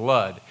covered in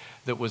blood,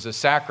 that was a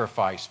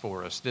sacrifice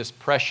for us. This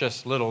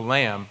precious little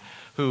lamb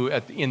who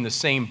in the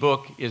same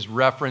book is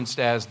referenced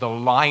as the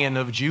Lion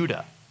of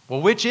Judah.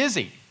 Well, which is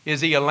he?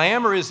 Is he a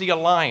lamb or is he a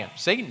lion?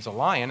 Satan's a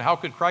lion. How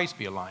could Christ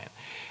be a lion?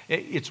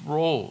 It's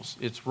roles.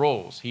 It's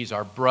roles. He's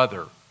our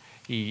brother.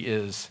 He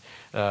is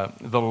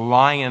the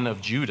Lion of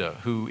Judah,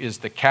 who is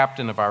the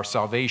captain of our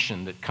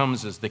salvation, that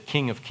comes as the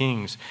King of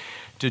Kings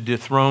to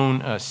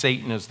dethrone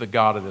Satan as the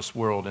god of this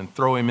world and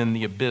throw him in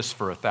the abyss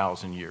for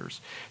 1,000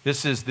 years.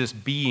 This is this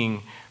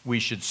being we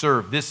should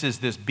serve. This is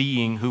this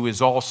being who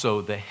is also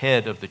the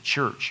head of the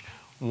church,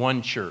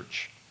 one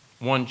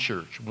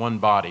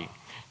body,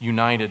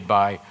 united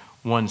by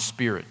one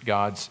Spirit,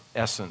 God's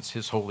essence,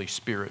 his Holy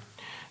Spirit,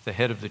 the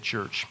head of the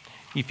church.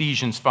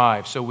 Ephesians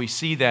 5. So we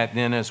see that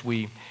then as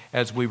we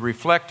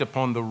reflect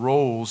upon the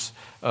roles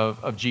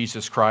of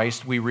Jesus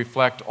Christ, we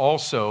reflect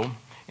also,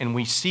 and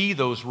we see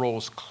those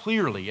roles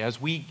clearly as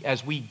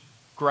we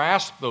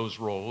grasp those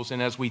roles,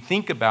 and as we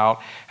think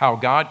about how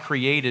God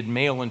created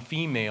male and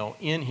female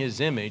in his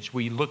image,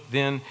 we look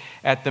then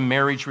at the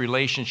marriage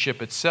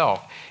relationship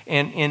itself.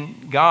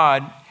 And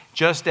God,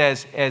 just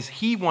as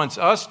he wants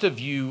us to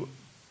view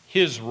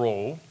his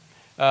role,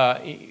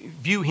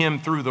 view him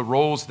through the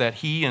roles that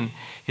he and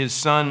his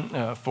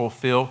son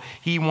fulfill,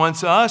 he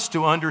wants us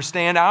to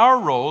understand our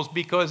roles,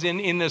 because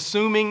in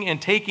assuming and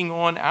taking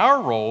on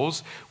our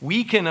roles,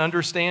 we can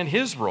understand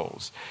his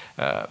roles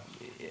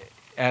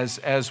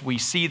as we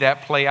see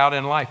that play out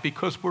in life,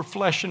 because we're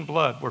flesh and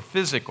blood, we're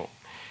physical,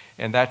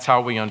 and that's how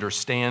we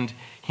understand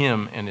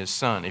him and his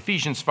son.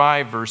 Ephesians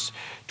 5 verse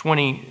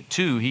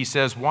 22, he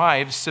says,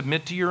 "Wives,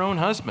 submit to your own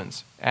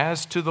husbands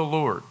as to the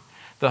Lord.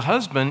 The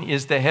husband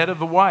is the head of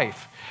the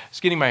wife." I was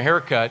getting my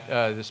hair cut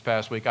this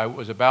past week. I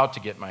was about to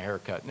get my hair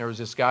cut, and there was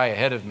this guy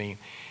ahead of me,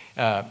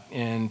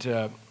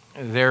 and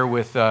there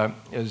with,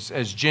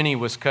 as Jenny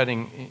was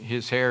cutting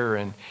his hair,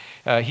 and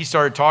he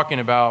started talking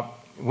about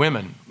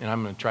women, and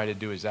I'm going to try to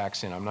do his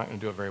accent. I'm not going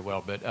to do it very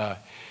well, but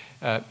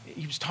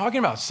he was talking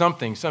about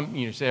something.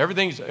 Say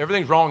everything's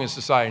wrong in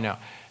society now.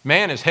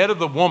 Man is head of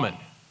the woman.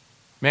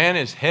 Man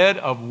is head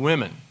of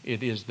women.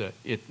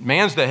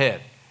 Man's the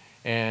head,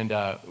 and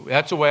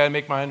that's the way I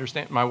make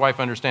my wife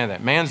understand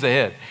that. Man's the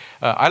head.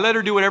 I let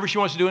her do whatever she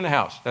wants to do in the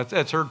house.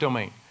 That's her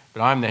domain,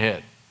 but I'm the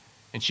head,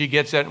 and she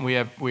gets that, and we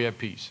have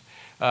peace.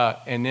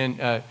 And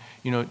then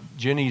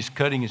Jenny's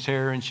cutting his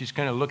hair, and she's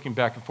kind of looking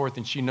back and forth,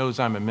 and she knows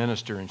I'm a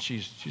minister, and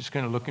she's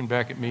kind of looking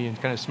back at me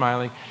and kind of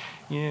smiling.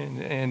 Yeah,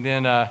 and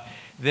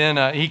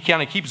then he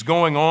kind of keeps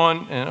going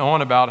on and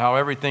on about how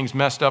everything's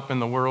messed up in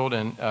the world,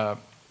 and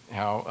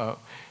how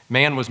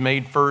man was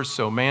made first,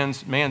 so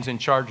man's in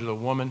charge of the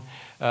woman.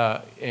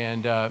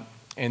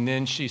 And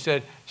then she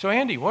said, "So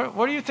Andy,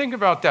 what do you think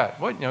about that?"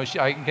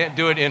 I can't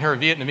do it in her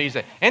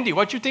Vietnamese. Andy,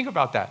 what do you think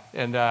about that?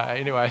 And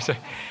anyway,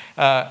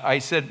 I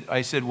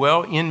said,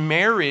 well, in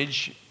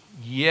marriage,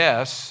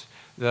 yes,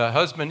 the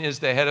husband is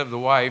the head of the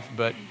wife,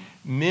 but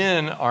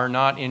men are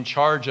not in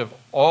charge of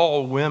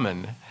all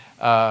women.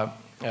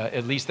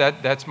 At least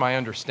that's my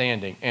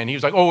understanding. And he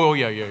was like, "Oh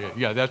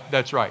yeah,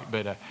 that's right."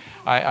 But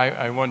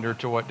I wonder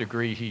to what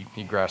degree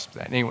he grasped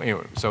that. Anyway,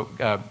 so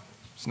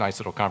it's a nice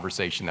little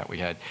conversation that we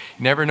had.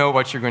 You never know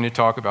what you're going to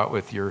talk about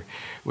with your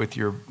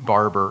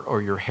barber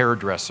or your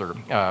hairdresser.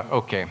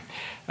 Okay.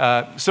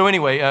 So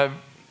anyway.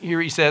 Here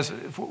he says,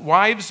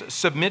 "Wives,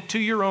 submit to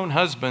your own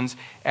husbands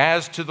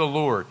as to the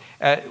Lord."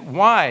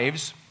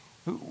 Wives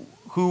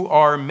who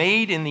are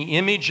made in the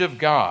image of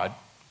God,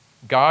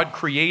 God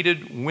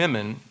created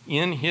women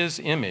in his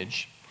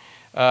image,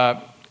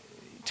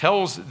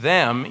 tells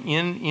them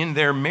in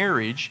their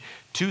marriage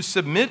to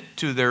submit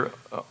to their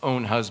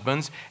own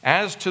husbands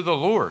as to the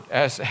Lord.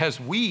 As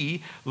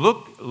we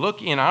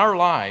look in our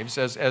lives,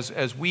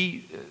 as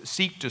we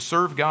seek to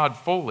serve God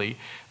fully,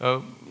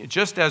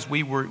 just as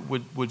we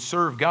would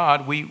serve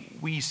God,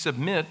 we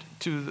submit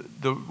to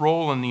the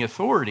role and the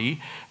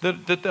authority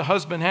that the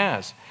husband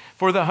has.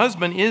 For the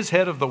husband is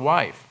head of the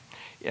wife,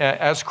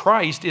 as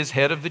Christ is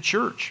head of the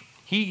church.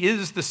 He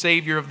is the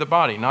Savior of the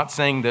body. Not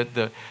saying that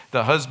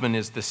the husband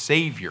is the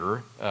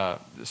Savior, the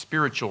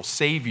spiritual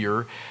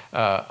Savior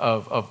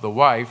of the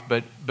wife,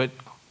 but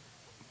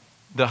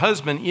the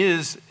husband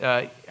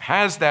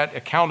has that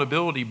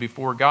accountability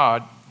before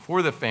God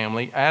for the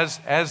family as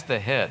the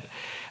head,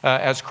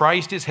 as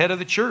Christ is head of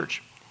the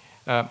church.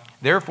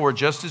 Therefore,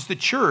 just as the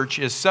church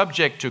is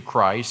subject to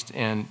Christ,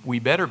 and we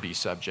better be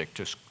subject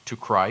to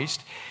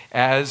Christ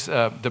as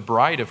the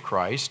bride of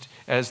Christ,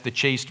 as the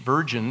chaste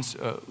virgins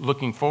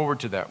looking forward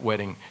to that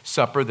wedding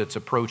supper that's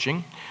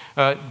approaching.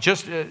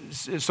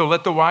 So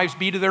let the wives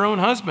be to their own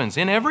husbands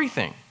in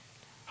everything.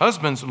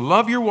 Husbands,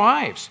 love your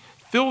wives.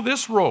 Fill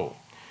this role.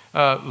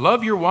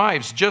 Love your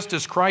wives just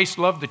as Christ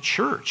loved the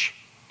church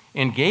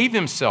and gave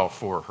himself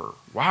for her.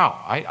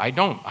 Wow, I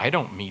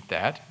don't meet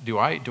that. Do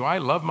I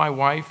love my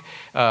wife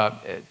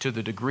to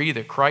the degree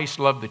that Christ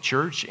loved the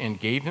church and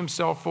gave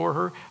himself for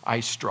her?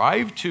 I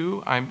strive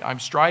to. I'm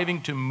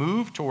striving to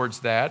move towards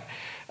that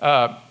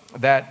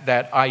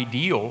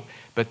ideal.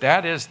 But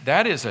that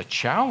is a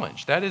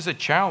challenge. That is a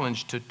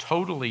challenge to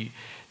totally,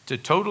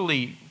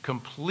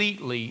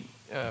 completely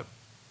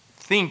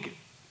think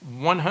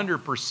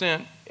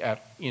 100%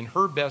 in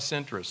her best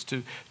interest,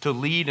 to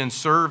lead and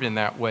serve in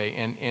that way,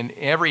 and in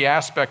every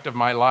aspect of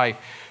my life,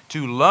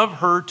 to love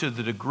her to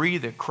the degree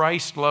that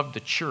Christ loved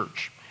the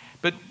church.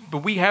 But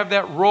we have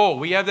that role.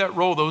 We have that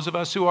role, those of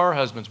us who are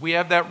husbands. We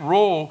have that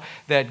role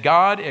that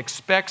God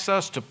expects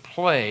us to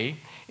play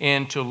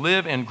and to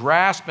live and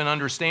grasp and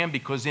understand,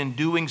 because in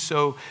doing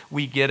so,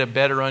 we get a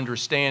better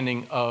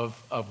understanding of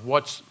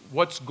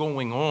what's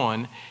going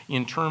on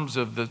in terms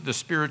of the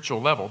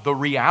spiritual level, the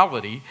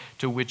reality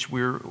to which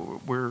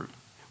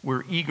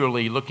we're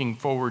eagerly looking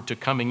forward to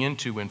coming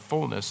into in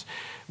fullness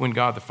when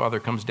God the Father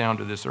comes down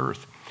to this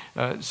earth.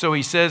 So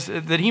he says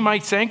that he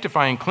might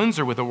sanctify and cleanse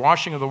her with the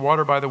washing of the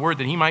water by the word,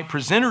 that he might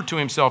present her to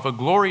himself a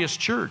glorious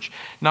church,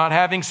 not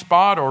having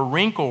spot or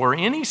wrinkle or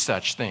any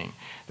such thing,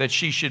 that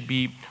she should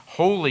be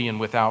holy and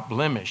without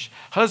blemish.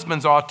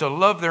 Husbands ought to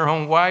love their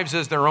own wives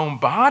as their own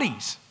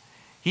bodies.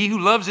 He who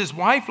loves his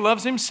wife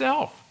loves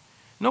himself.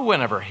 No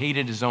one ever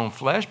hated his own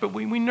flesh, but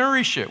we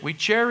nourish it, we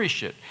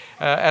cherish it,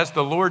 as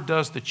the Lord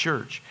does the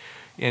church.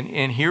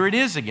 And here it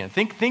is again.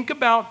 Think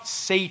about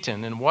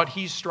Satan and what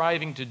he's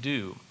striving to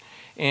do,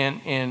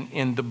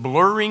 and the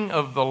blurring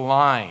of the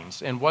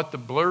lines, and what the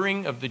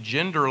blurring of the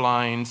gender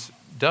lines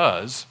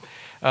does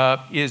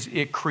is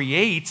it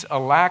creates a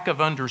lack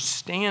of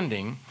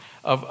understanding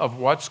of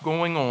what's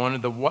going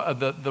on,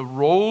 the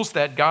roles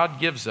that God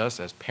gives us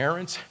as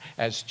parents,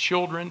 as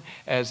children,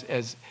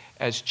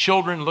 as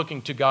children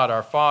looking to God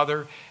our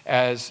Father,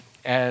 as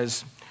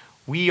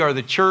we are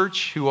the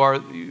church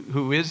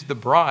who is the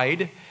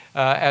bride,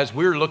 as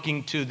we're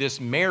looking to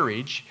this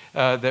marriage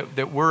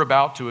that we're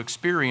about to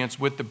experience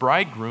with the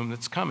bridegroom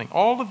that's coming.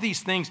 All of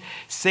these things,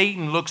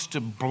 Satan looks to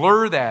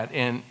blur that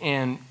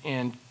and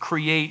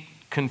create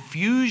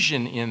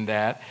confusion in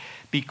that,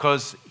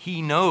 because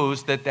he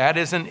knows that that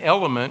is an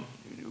element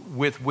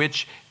with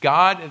which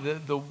God,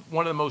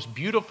 one of the most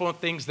beautiful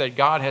things that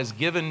God has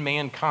given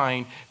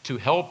mankind to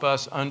help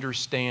us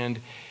understand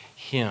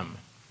him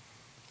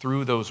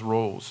through those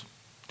roles.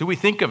 Do we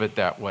think of it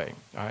that way?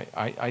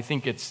 I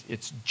think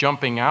it's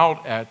jumping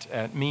out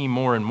at me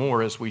more and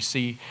more as we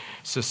see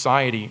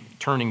society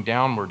turning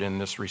downward in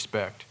this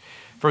respect.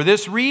 For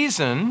this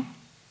reason,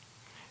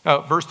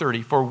 verse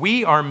 30, for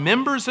we are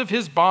members of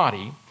his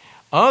body,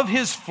 of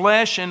his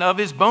flesh and of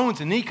his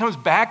bones. And then he comes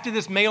back to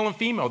this male and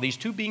female, these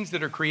two beings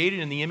that are created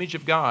in the image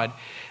of God.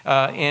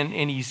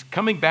 And he's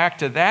coming back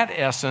to that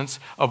essence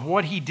of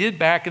what he did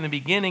back in the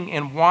beginning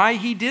and why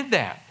he did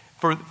that.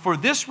 For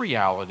this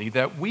reality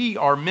that we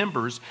are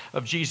members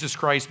of Jesus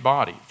Christ's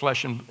body,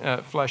 flesh and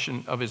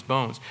of his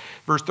bones.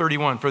 Verse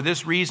 31, for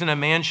this reason a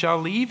man shall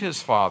leave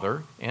his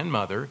father and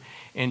mother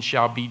and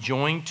shall be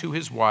joined to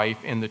his wife,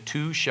 and the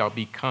two shall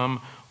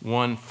become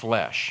one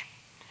flesh.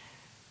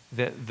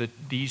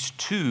 These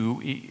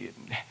two,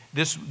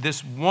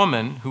 this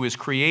woman who is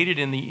created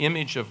in the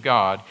image of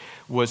God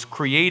was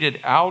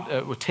created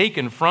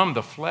taken from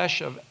the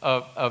flesh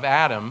of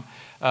Adam,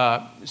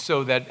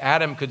 so that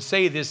Adam could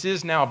say, this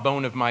is now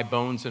bone of my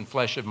bones and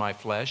flesh of my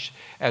flesh.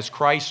 As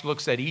Christ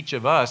looks at each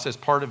of us as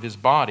part of his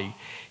body,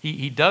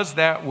 he does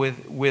that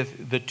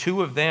with the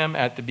two of them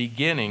at the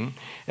beginning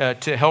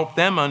to help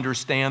them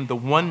understand the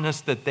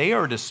oneness that they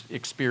are to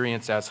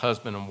experience as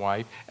husband and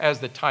wife, as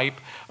the type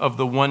of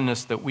the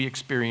oneness that we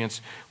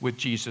experience with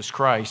Jesus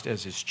Christ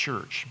as his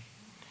church.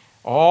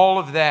 All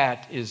of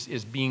that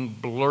is being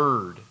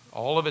blurred.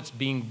 All of it's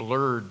being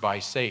blurred by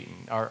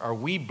Satan. Are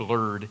we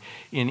blurred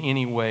in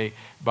any way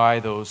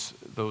by those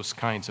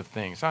kinds of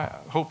things?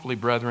 Hopefully,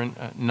 brethren,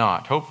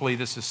 not. Hopefully,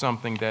 this is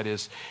something that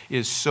is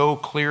so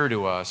clear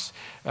to us.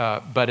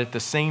 But at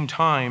the same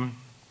time,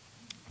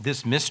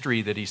 this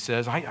mystery that he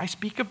says, I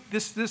speak of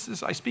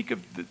this. I speak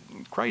of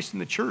Christ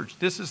and the church.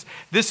 This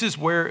is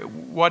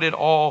what it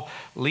all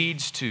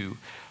leads to.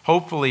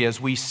 Hopefully,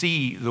 as we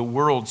see the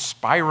world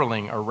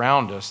spiraling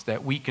around us,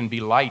 that we can be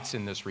lights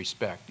in this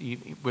respect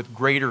with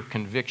greater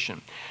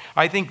conviction.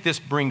 I think this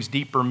brings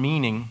deeper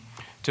meaning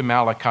to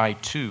Malachi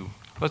 2.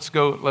 Let's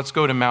go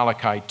to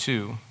Malachi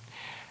 2.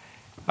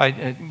 I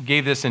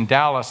gave this in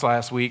Dallas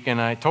last week,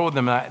 and I told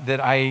them that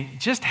I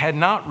just had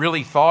not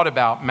really thought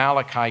about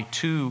Malachi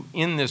 2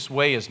 in this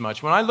way as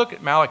much. When I look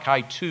at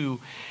Malachi 2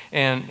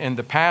 and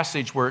the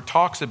passage where it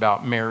talks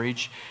about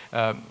marriage,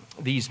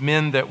 these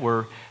men that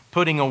were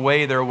putting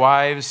away their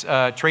wives,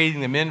 trading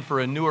them in for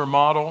a newer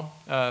model,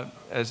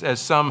 as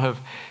some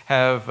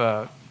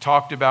have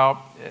talked about,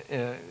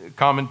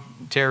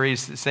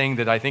 commentaries saying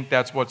that I think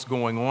that's what's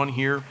going on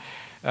here.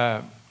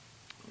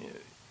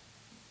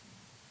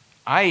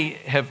 I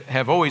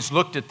have always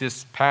looked at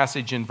this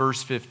passage in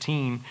verse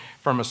 15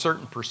 from a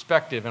certain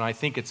perspective, and I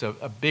think it's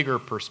a bigger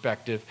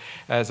perspective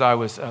as I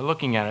was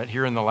looking at it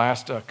here in the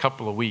last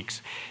couple of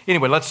weeks.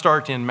 Anyway, let's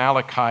start in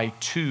Malachi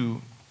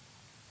 2.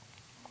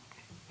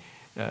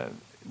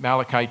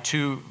 Malachi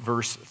 2,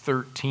 verse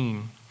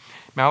 13.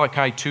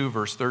 Malachi 2,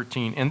 verse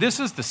 13. And this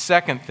is the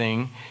second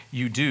thing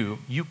you do.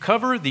 You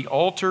cover the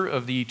altar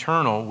of the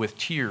Eternal with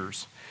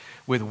tears,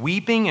 with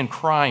weeping and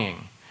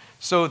crying,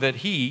 so that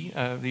he,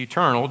 the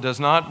Eternal, does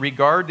not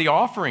regard the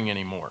offering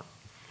anymore,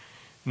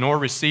 nor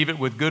receive it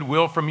with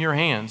goodwill from your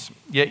hands.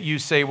 Yet you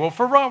say, well,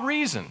 for what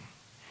reason?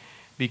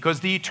 Because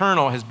the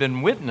Eternal has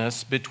been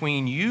witness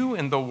between you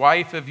and the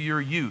wife of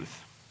your youth.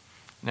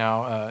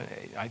 Now,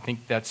 I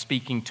think that's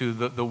speaking to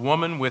the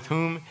woman with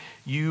whom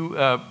you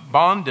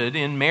bonded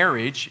in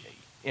marriage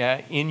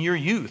in your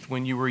youth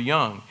when you were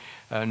young.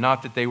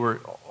 Not that they were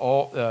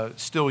all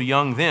still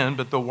young then,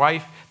 but the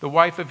wife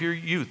of your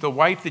youth, the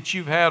wife that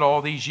you've had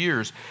all these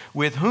years,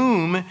 with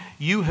whom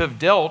you have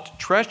dealt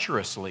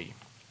treacherously.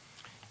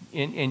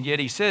 And yet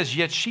he says,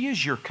 yet she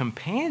is your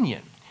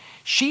companion.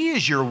 She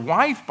is your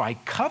wife by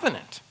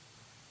covenant.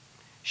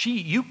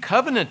 You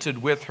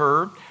covenanted with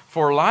her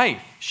for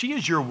life. She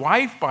is your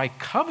wife by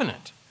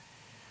covenant.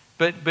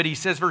 But he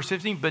says, verse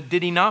 15, but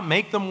did he not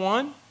make them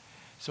one?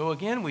 So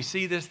again, we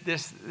see this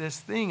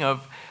thing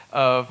of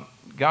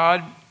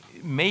God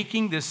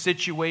making this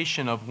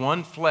situation of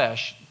one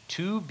flesh,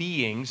 two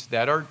beings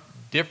that are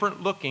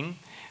different looking,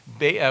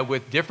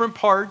 with different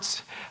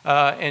parts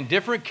and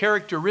different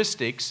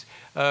characteristics.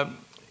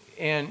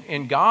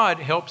 And God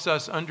helps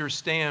us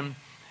understand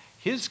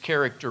his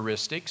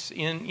characteristics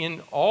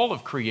in all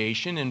of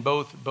creation, in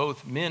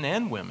both men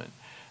and women.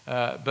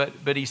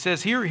 But he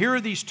says here are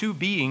these two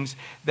beings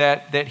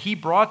that he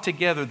brought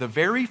together. The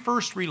very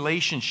first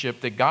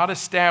relationship that God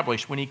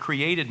established when he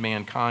created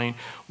mankind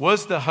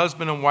was the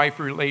husband and wife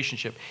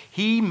relationship.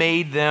 He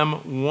made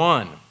them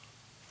one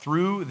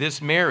through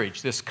this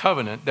marriage, this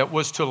covenant that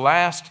was to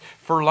last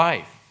for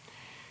life.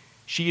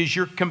 She is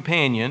your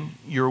companion,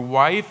 your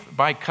wife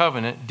by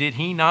covenant. Did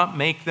he not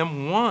make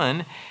them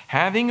one,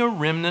 having a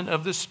remnant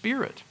of the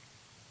Spirit?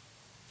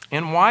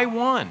 And why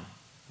one?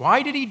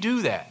 Why did he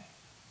do that?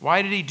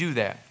 Why did he do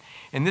that?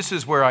 And this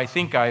is where I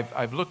think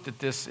I've looked at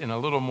this in a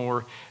little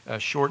more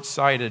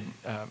short-sighted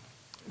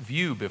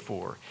view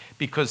before,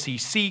 because he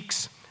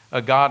seeks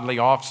a godly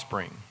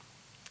offspring.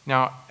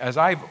 Now, as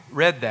I've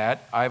read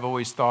that, I've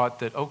always thought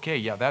that, okay,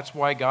 yeah, that's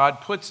why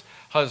God puts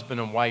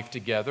husband and wife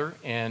together,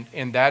 and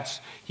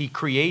he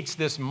creates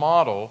this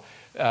model,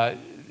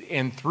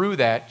 and through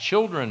that,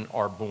 children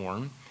are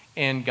born,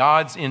 and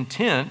God's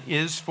intent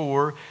is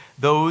for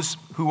those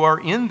who are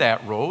in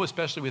that role,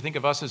 especially we think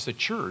of us as the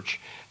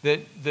church,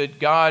 that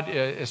God,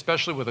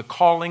 especially with a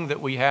calling that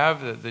we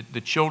have,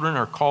 the children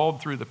are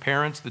called through the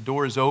parents. The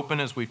door is open,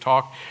 as we've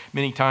talked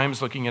many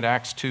times, looking at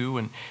Acts 2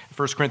 and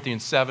 1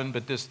 Corinthians 7.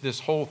 But this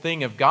whole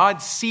thing of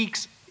God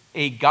seeks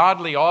a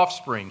godly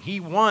offspring. He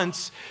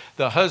wants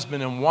the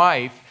husband and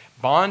wife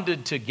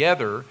bonded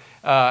together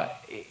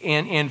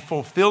and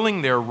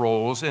fulfilling their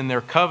roles in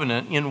their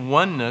covenant in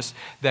oneness,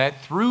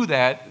 that through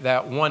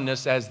that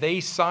oneness, as they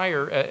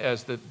sire,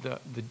 as the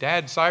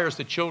dad sires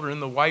the children,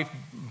 the wife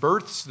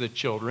births the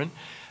children,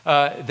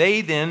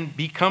 they then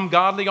become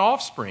godly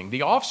offspring.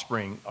 The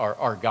offspring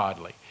are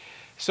godly.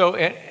 So,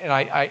 and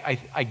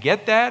I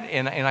get that,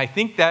 and I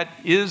think that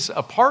is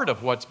a part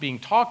of what's being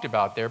talked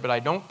about there, but I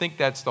don't think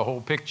that's the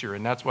whole picture,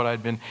 and that's what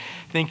I've been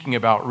thinking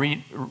about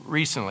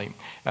recently.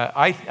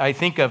 I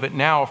think of it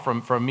now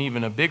from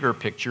even a bigger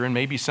picture, and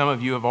maybe some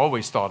of you have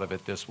always thought of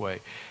it this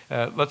way.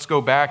 Let's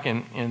go back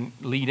and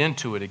lead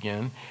into it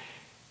again.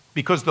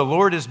 Because the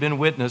Lord has been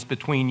witness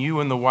between you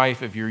and the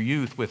wife of your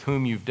youth, with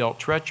whom you've dealt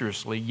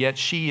treacherously, yet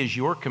she is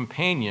your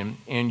companion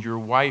and your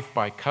wife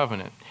by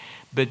covenant.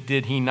 But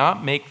did he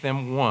not make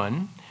them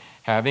one,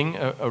 having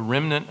a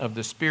remnant of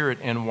the Spirit?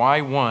 And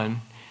why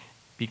one?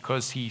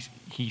 Because he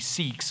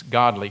seeks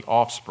godly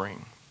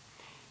offspring.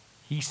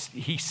 He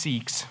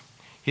seeks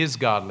his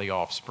godly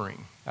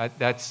offspring.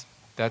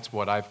 That's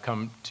what I've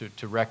come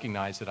to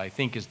recognize, that I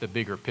think is the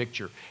bigger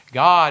picture.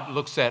 God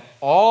looks at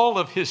all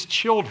of his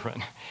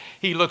children.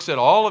 He looks at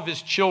all of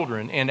his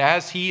children, and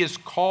as he is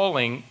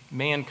calling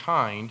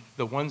mankind,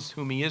 the ones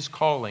whom he is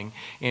calling,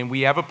 and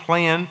we have a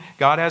plan,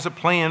 God has a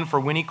plan for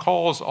when he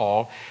calls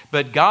all,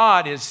 but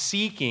God is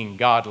seeking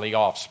godly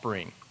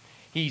offspring.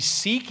 He's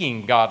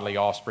seeking godly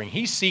offspring.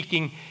 He's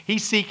seeking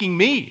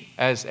me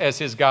as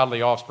his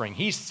godly offspring.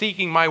 He's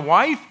seeking my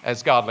wife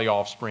as godly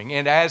offspring.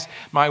 And as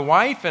my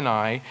wife and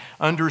I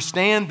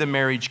understand the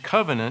marriage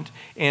covenant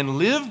and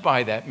live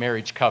by that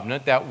marriage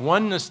covenant, that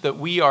oneness that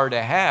we are to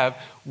have,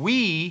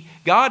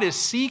 God is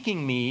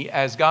seeking me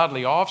as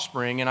godly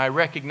offspring, and I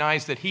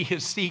recognize that he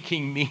is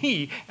seeking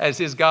me as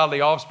his godly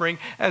offspring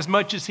as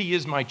much as he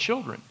is my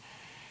children.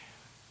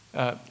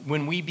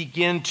 When we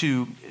begin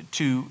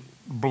to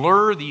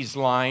blur these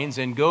lines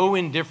and go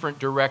in different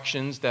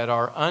directions that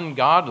are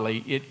ungodly,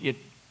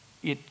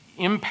 it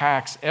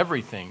impacts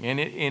everything, and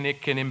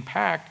it can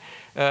impact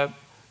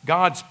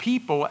God's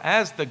people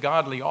as the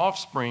godly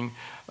offspring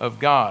of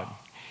God.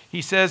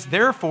 He says,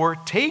 therefore,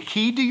 take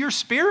heed to your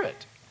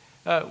spirit.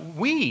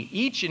 We,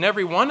 each and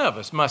every one of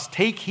us, must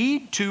take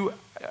heed to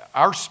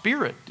our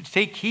spirit, to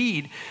take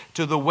heed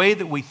to the way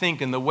that we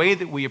think and the way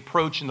that we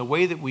approach and the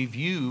way that we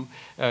view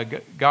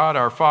God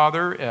our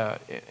Father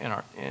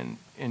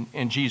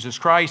and Jesus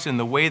Christ, and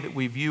the way that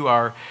we view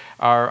our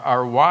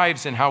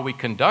wives and how we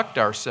conduct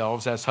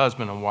ourselves as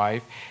husband and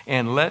wife,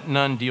 and let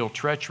none deal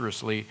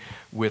treacherously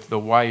with the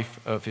wife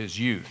of his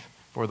youth.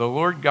 For the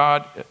Lord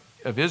God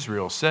of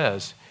Israel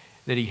says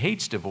that he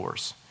hates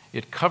divorce.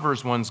 It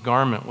covers one's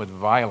garment with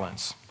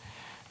violence.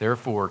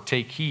 Therefore,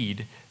 take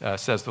heed,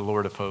 says the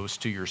Lord of hosts,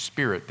 to your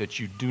spirit, that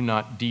you do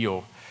not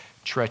deal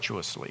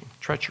treacherously.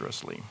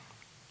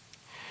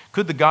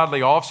 Could the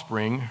godly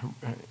offspring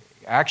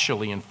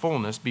actually in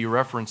fullness be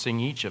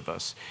referencing each of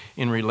us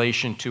in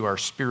relation to our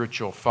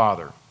spiritual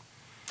father?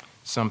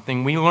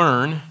 Something we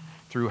learn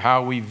through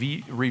how we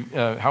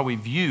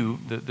view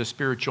the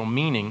spiritual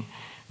meaning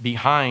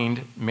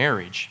behind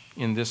marriage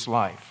in this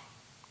life.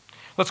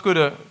 Let's go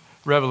to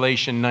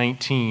Revelation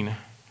 19.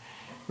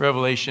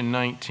 Revelation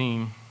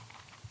 19.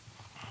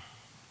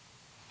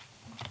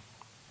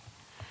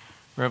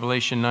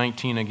 Revelation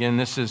 19, again,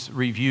 this is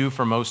review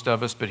for most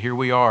of us, but here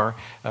we are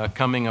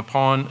coming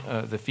upon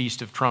the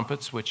Feast of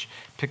Trumpets, which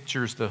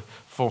pictures the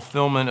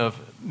fulfillment of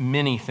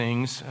many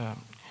things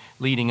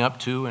leading up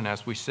to, and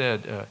as we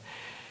said,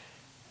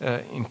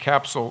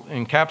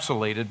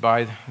 encapsulated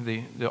by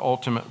the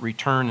ultimate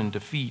return and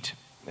defeat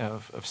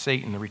of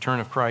Satan, the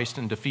return of Christ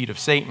and defeat of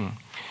Satan.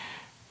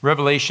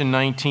 Revelation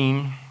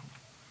 19,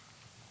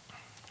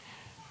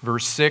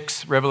 verse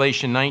 6,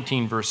 Revelation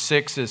 19, verse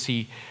 6, as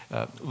he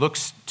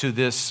looks to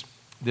this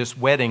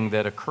wedding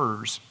that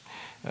occurs.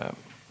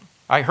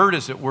 I heard,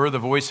 as it were, the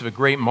voice of a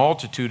great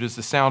multitude as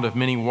the sound of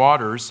many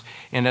waters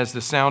and as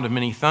the sound of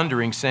many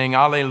thunderings, saying,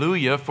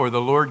 Alleluia, for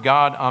the Lord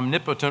God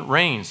omnipotent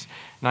reigns.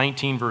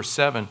 19, verse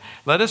 7,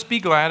 let us be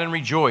glad and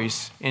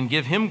rejoice and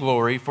give him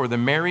glory, for the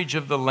marriage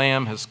of the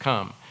Lamb has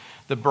come.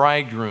 The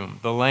bridegroom,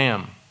 the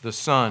Lamb, the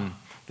Son,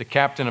 the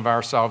captain of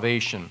our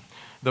salvation,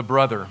 the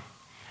brother,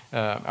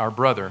 our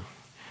brother,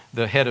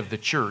 the head of the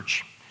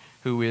church,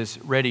 who is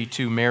ready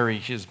to marry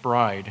his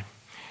bride,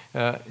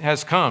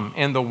 has come,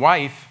 and the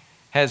wife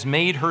has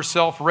made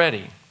herself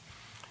ready.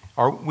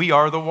 We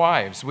are the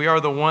wives. We are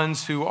the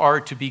ones who are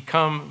to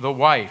become the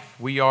wife.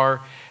 We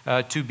are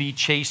to be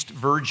chaste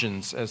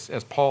virgins,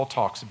 as Paul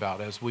talks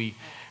about, as we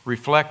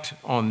reflect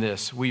on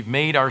this. We've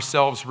made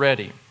ourselves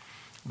ready.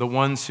 The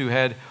ones who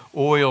had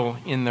oil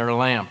in their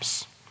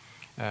lamps,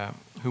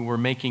 who were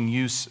making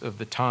use of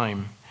the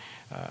time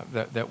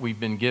that we've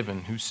been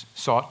given, who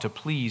sought to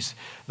please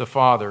the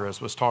Father, as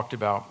was talked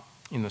about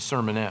in the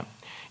sermonette.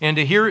 And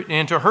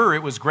to her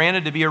it was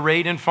granted to be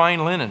arrayed in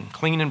fine linen,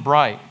 clean and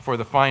bright, for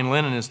the fine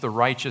linen is the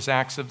righteous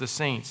acts of the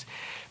saints.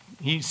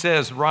 He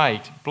says,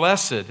 right,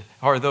 blessed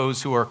are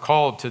those who are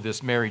called to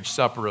this marriage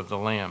supper of the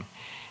Lamb.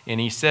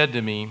 And he said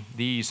to me,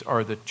 these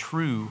are the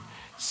true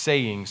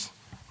sayings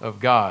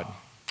of God.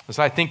 As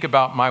I think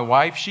about my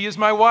wife, she is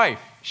my wife.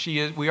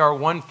 We are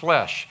one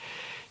flesh.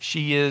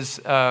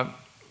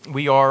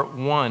 We are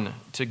one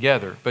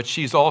together. But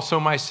she's also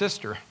my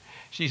sister.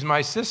 She's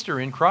my sister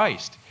in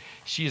Christ.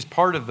 She is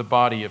part of the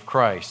body of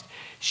Christ.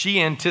 She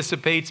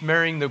anticipates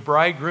marrying the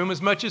bridegroom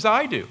as much as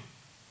I do.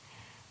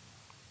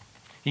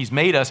 He's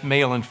made us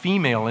male and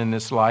female in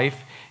this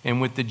life,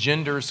 and with the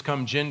genders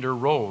come gender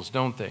roles,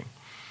 don't they?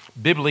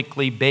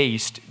 Biblically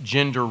based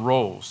gender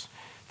roles.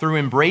 Through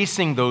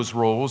embracing those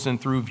roles and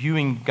through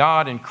viewing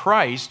God and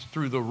Christ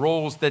through the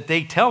roles that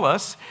they tell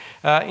us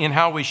in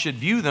how we should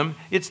view them,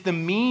 it's the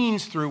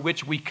means through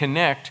which we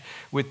connect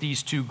with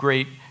these two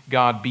great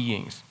God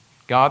beings.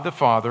 God the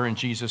Father and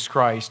Jesus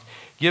Christ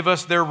give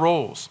us their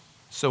roles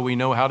so we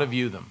know how to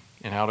view them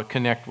and how to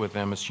connect with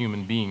them as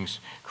human beings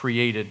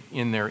created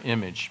in their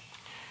image.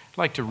 I'd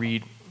like to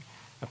read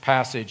a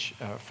passage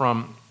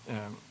from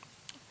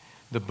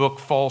the book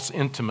False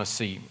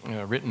Intimacy,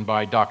 written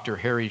by Dr.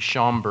 Harry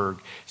Schomburg,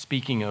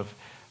 speaking of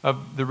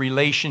the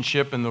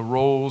relationship and the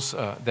roles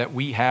that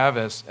we have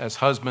as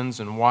husbands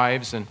and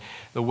wives, and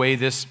the way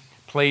this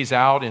plays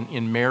out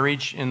in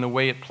marriage and the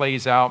way it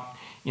plays out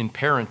in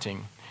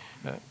parenting.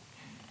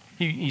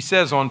 He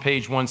says on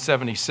page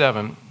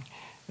 177,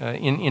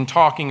 in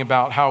talking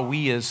about how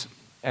we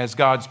as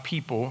God's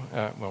people,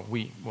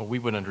 we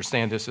would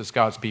understand this as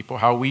God's people,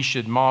 how we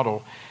should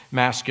model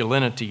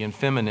masculinity and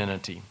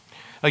femininity.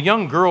 A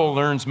young girl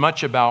learns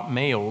much about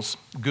males,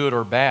 good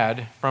or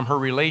bad, from her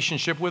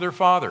relationship with her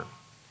father.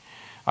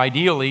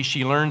 Ideally,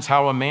 she learns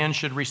how a man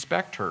should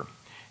respect her,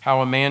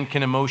 how a man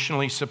can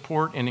emotionally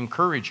support and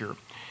encourage her,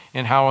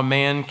 and how a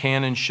man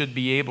can and should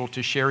be able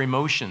to share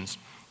emotions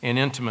and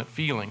intimate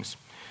feelings.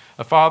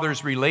 A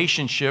father's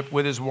relationship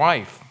with his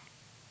wife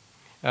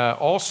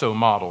also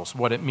models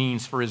what it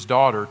means for his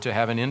daughter to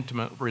have an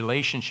intimate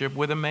relationship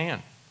with a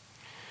man.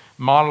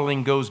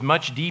 Modeling goes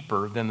much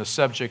deeper than the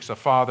subjects a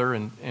father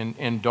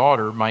and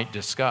daughter might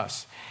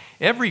discuss.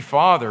 Every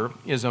father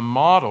is a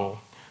model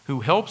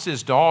who helps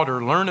his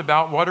daughter learn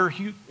about what her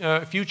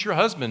future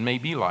husband may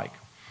be like.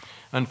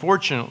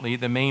 Unfortunately,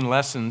 the main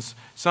lessons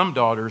some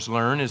daughters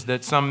learn is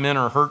that some men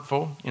are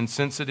hurtful,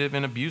 insensitive,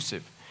 and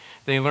abusive.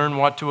 They learn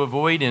what to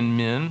avoid in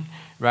men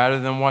rather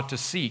than what to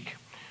seek.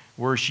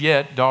 Worse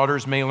yet,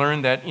 daughters may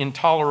learn that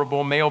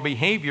intolerable male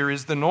behavior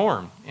is the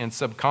norm and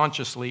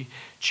subconsciously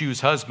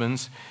choose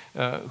husbands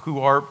who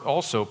are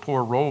also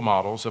poor role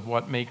models of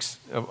what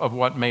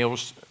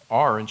males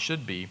are and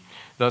should be,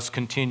 thus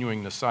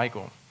continuing the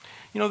cycle.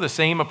 You know, the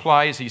same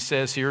applies, he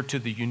says here, to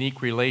the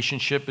unique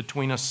relationship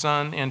between a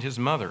son and his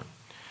mother.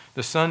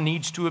 The son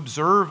needs to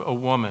observe a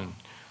woman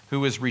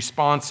who is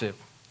responsive,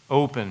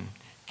 open,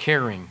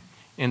 caring,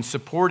 and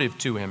supportive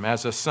to him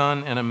as a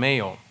son and a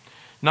male,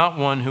 not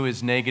one who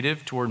is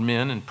negative toward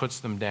men and puts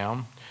them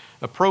down.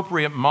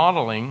 Appropriate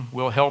modeling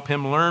will help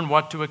him learn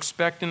what to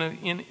expect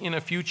in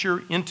a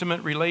future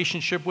intimate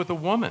relationship with a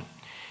woman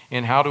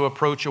and how to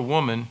approach a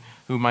woman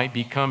who might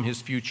become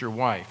his future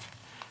wife.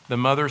 The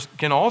mother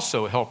can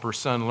also help her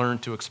son learn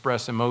to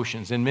express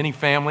emotions. In many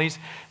families,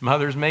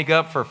 mothers make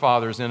up for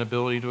fathers'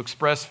 inability to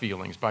express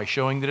feelings by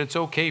showing that it's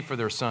okay for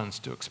their sons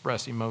to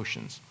express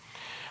emotions.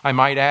 I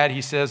might add,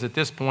 he says at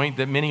this point,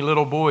 that many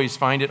little boys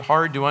find it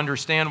hard to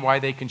understand why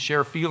they can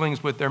share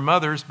feelings with their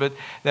mothers, but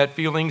that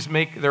feelings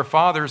make their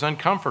fathers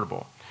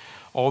uncomfortable.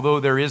 Although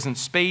there isn't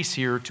space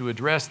here to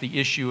address the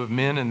issue of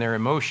men and their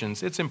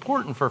emotions, it's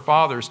important for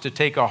fathers to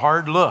take a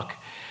hard look,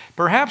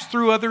 perhaps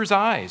through others'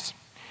 eyes,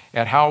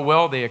 at how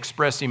well they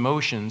express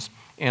emotions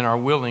and are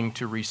willing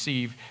to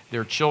receive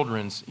their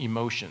children's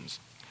emotions.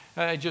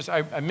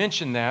 I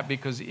mention that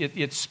because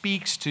it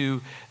speaks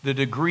to the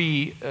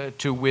degree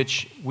to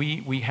which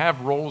we have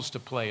roles to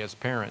play as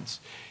parents,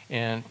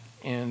 and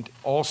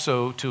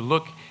also to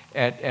look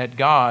at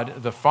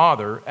God the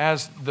Father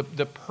as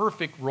the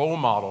perfect role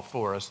model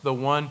for us, the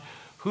one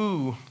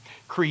who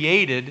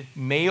created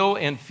male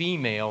and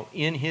female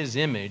in his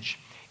image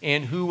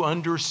and who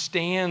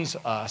understands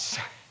us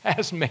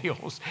as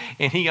males,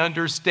 and he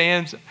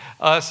understands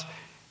us.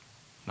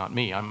 Not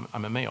me, I'm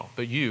a male,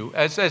 but you,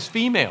 as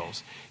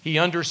females. He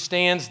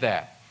understands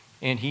that,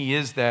 and he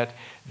is that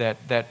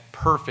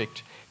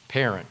perfect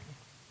parent.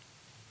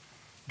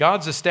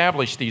 God's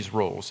established these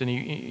roles, and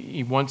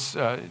he wants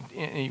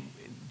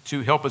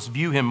to help us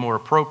view him more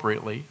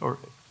appropriately,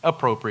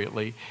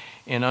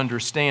 and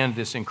understand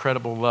this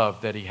incredible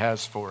love that he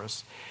has for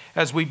us.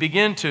 As we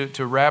begin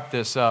to wrap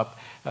this up,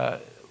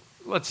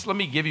 let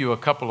me give you a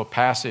couple of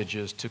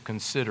passages to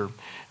consider.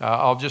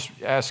 I'll just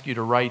ask you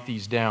to write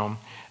these down.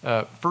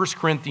 1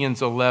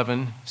 Corinthians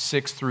 11,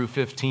 6 through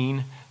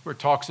 15, where it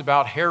talks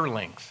about hair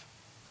length.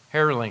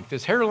 Hair length.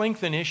 Is hair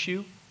length an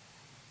issue?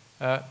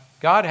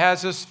 God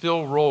has us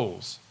fill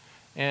roles.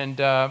 And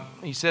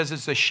he says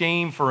it's a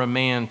shame for a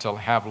man to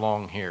have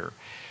long hair.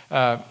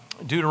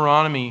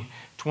 Deuteronomy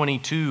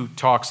 22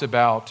 talks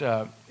about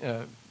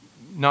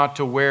not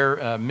to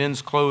wear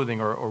men's clothing,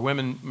 or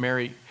women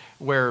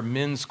wear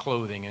men's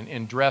clothing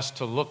and dress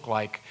to look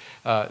like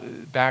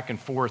back and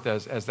forth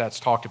as that's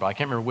talked about. I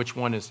can't remember which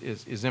one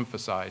is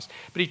emphasized.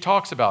 But he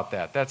talks about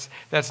that.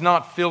 That's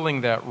not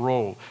filling that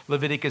role.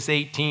 Leviticus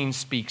 18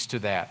 speaks to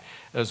that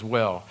as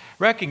well.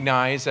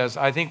 Recognize, as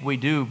I think we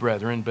do,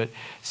 brethren, but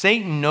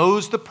Satan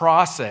knows the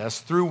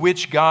process through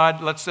which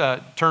God, let's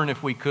turn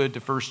if we could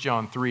to 1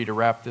 John 3 to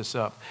wrap this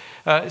up.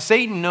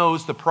 Satan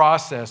knows the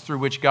process through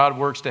which God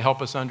works to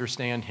help us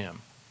understand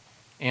him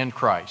and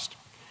Christ.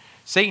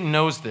 Satan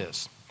knows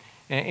this,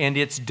 and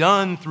it's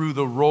done through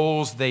the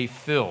roles they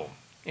fill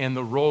and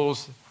the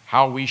roles,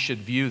 how we should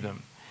view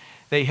them.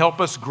 They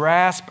help us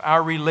grasp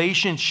our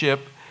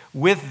relationship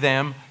with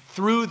them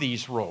through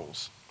these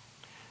roles.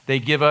 They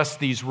give us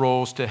these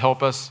roles to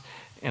help us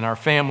and our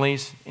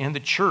families and the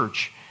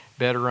church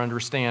better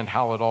understand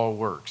how it all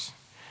works.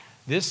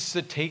 This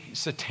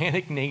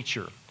satanic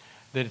nature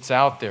that it's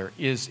out there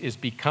is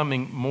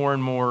becoming more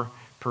and more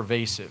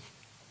pervasive.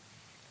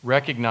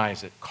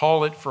 Recognize it.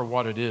 Call it for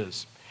what it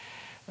is.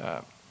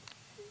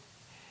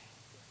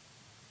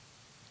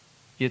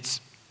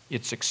 It's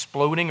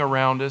exploding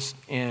around us,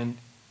 and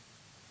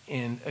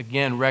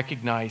again,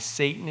 recognize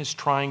Satan is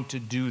trying to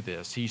do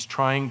this. He's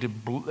trying to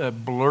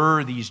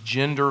blur these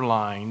gender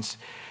lines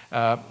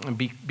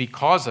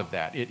because of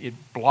that. It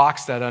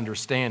blocks that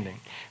understanding.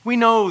 We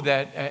know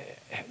that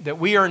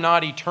we are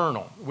not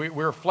eternal.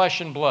 We're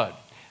flesh and blood.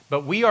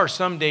 But we are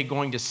someday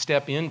going to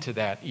step into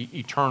that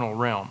eternal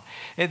realm.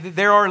 And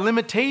there are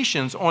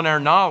limitations on our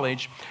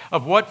knowledge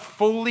of what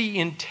fully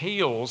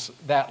entails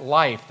that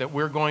life that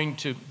we're going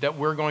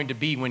to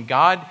be when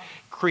God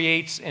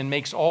creates and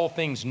makes all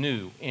things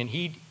new, and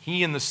He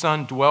and the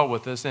Son dwell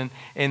with us, and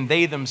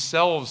they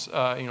themselves,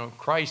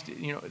 Christ,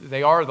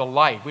 they are the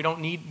light. We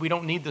don't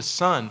need the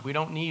sun. We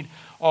don't need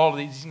all of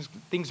these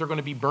things are going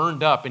to be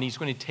burned up, and He's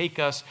going to take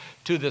us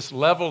to this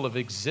level of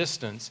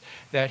existence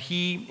that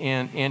He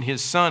and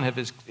His Son have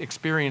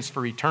experienced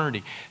for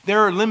eternity.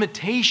 There are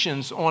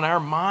limitations on our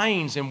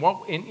minds and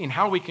in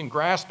how we can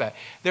grasp that.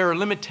 There are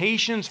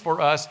limitations for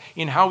us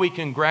in how we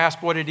can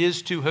grasp what it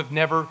is to have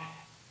never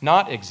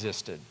not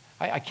existed.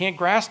 I can't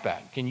grasp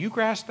that. Can you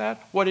grasp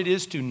that? What it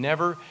is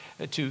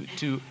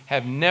to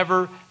have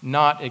never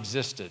not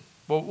existed.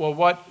 Well,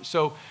 what?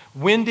 So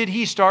when did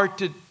He start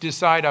to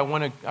decide I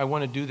want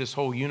to do this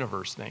whole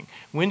universe thing?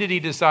 When did He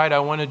decide I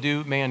want to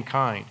do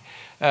mankind?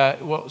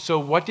 So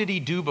what did He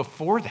do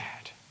before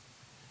that?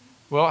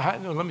 Well,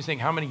 let me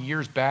think. How many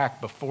years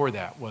back before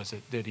that was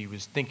it that He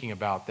was thinking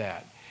about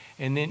that?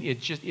 And then you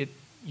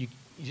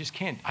just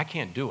can't. I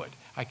can't do it.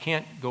 I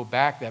can't go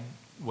back that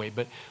way,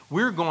 but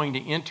we're going to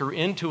enter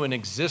into an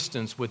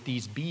existence with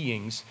these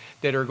beings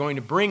that are going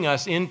to bring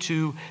us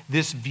into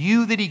this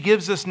view that He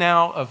gives us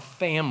now of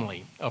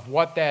family, of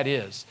what that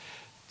is.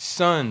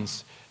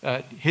 Sons,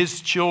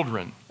 His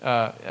children,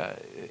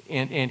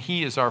 and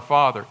He is our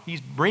Father.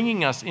 He's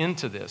bringing us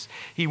into this.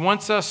 He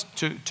wants us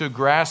to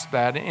grasp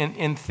that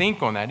and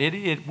think on that.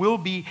 It will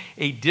be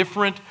a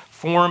different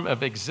form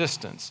of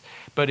existence,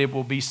 but it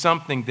will be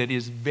something that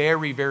is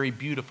very, very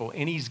beautiful.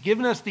 And He's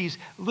given us these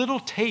little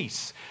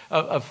tastes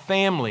of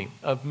family,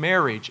 of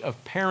marriage,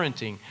 of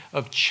parenting,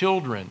 of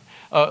children,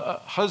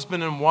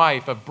 husband and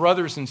wife, of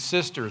brothers and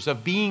sisters,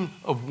 of being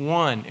of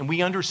one. And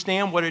we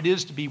understand what it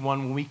is to be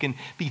one when we can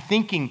be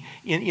thinking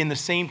in the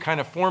same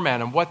kind of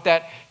format and what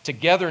that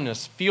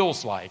togetherness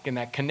feels like and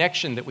that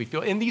connection that we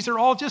feel. And these are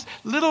all just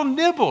little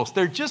nibbles.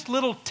 They're just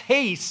little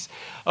tastes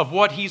of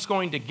what He's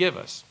going to give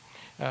us.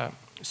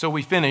 So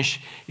we finish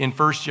in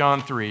 1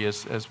 John 3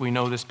 as we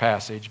know this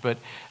passage, but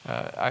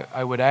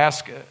I would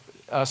ask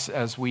us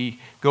as we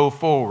go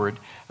forward,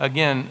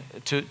 again,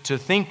 to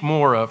think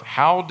more of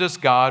how does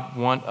God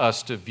want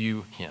us to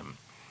view Him?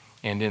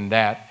 And in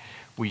that,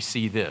 we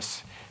see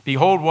this.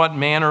 Behold what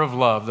manner of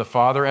love the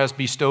Father has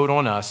bestowed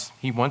on us.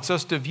 He wants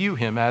us to view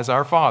Him as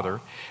our Father,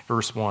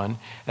 verse 1,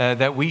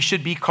 that we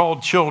should be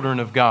called children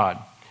of God.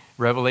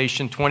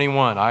 Revelation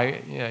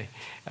 21,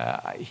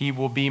 He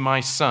will be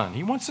my Son.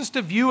 He wants us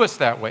to view us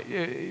that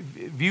way,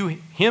 view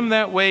Him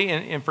that way,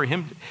 and for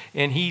Him,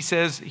 and He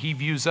says He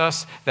views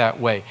us that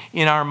way.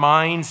 In our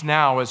minds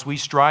now, as we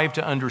strive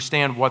to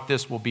understand what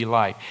this will be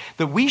like,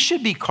 that we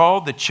should be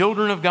called the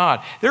children of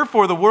God.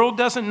 Therefore, the world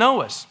doesn't know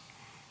us,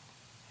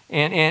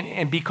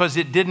 and because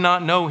it did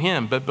not know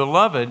Him. But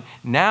beloved,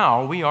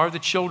 now we are the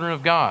children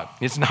of God.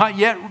 It's not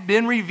yet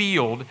been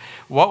revealed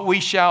what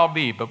we shall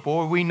be, but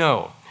boy, we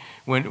know.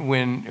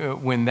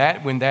 When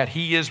that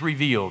He is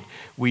revealed,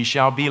 we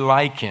shall be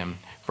like Him,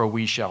 for for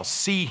we shall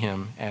see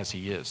him as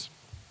he is.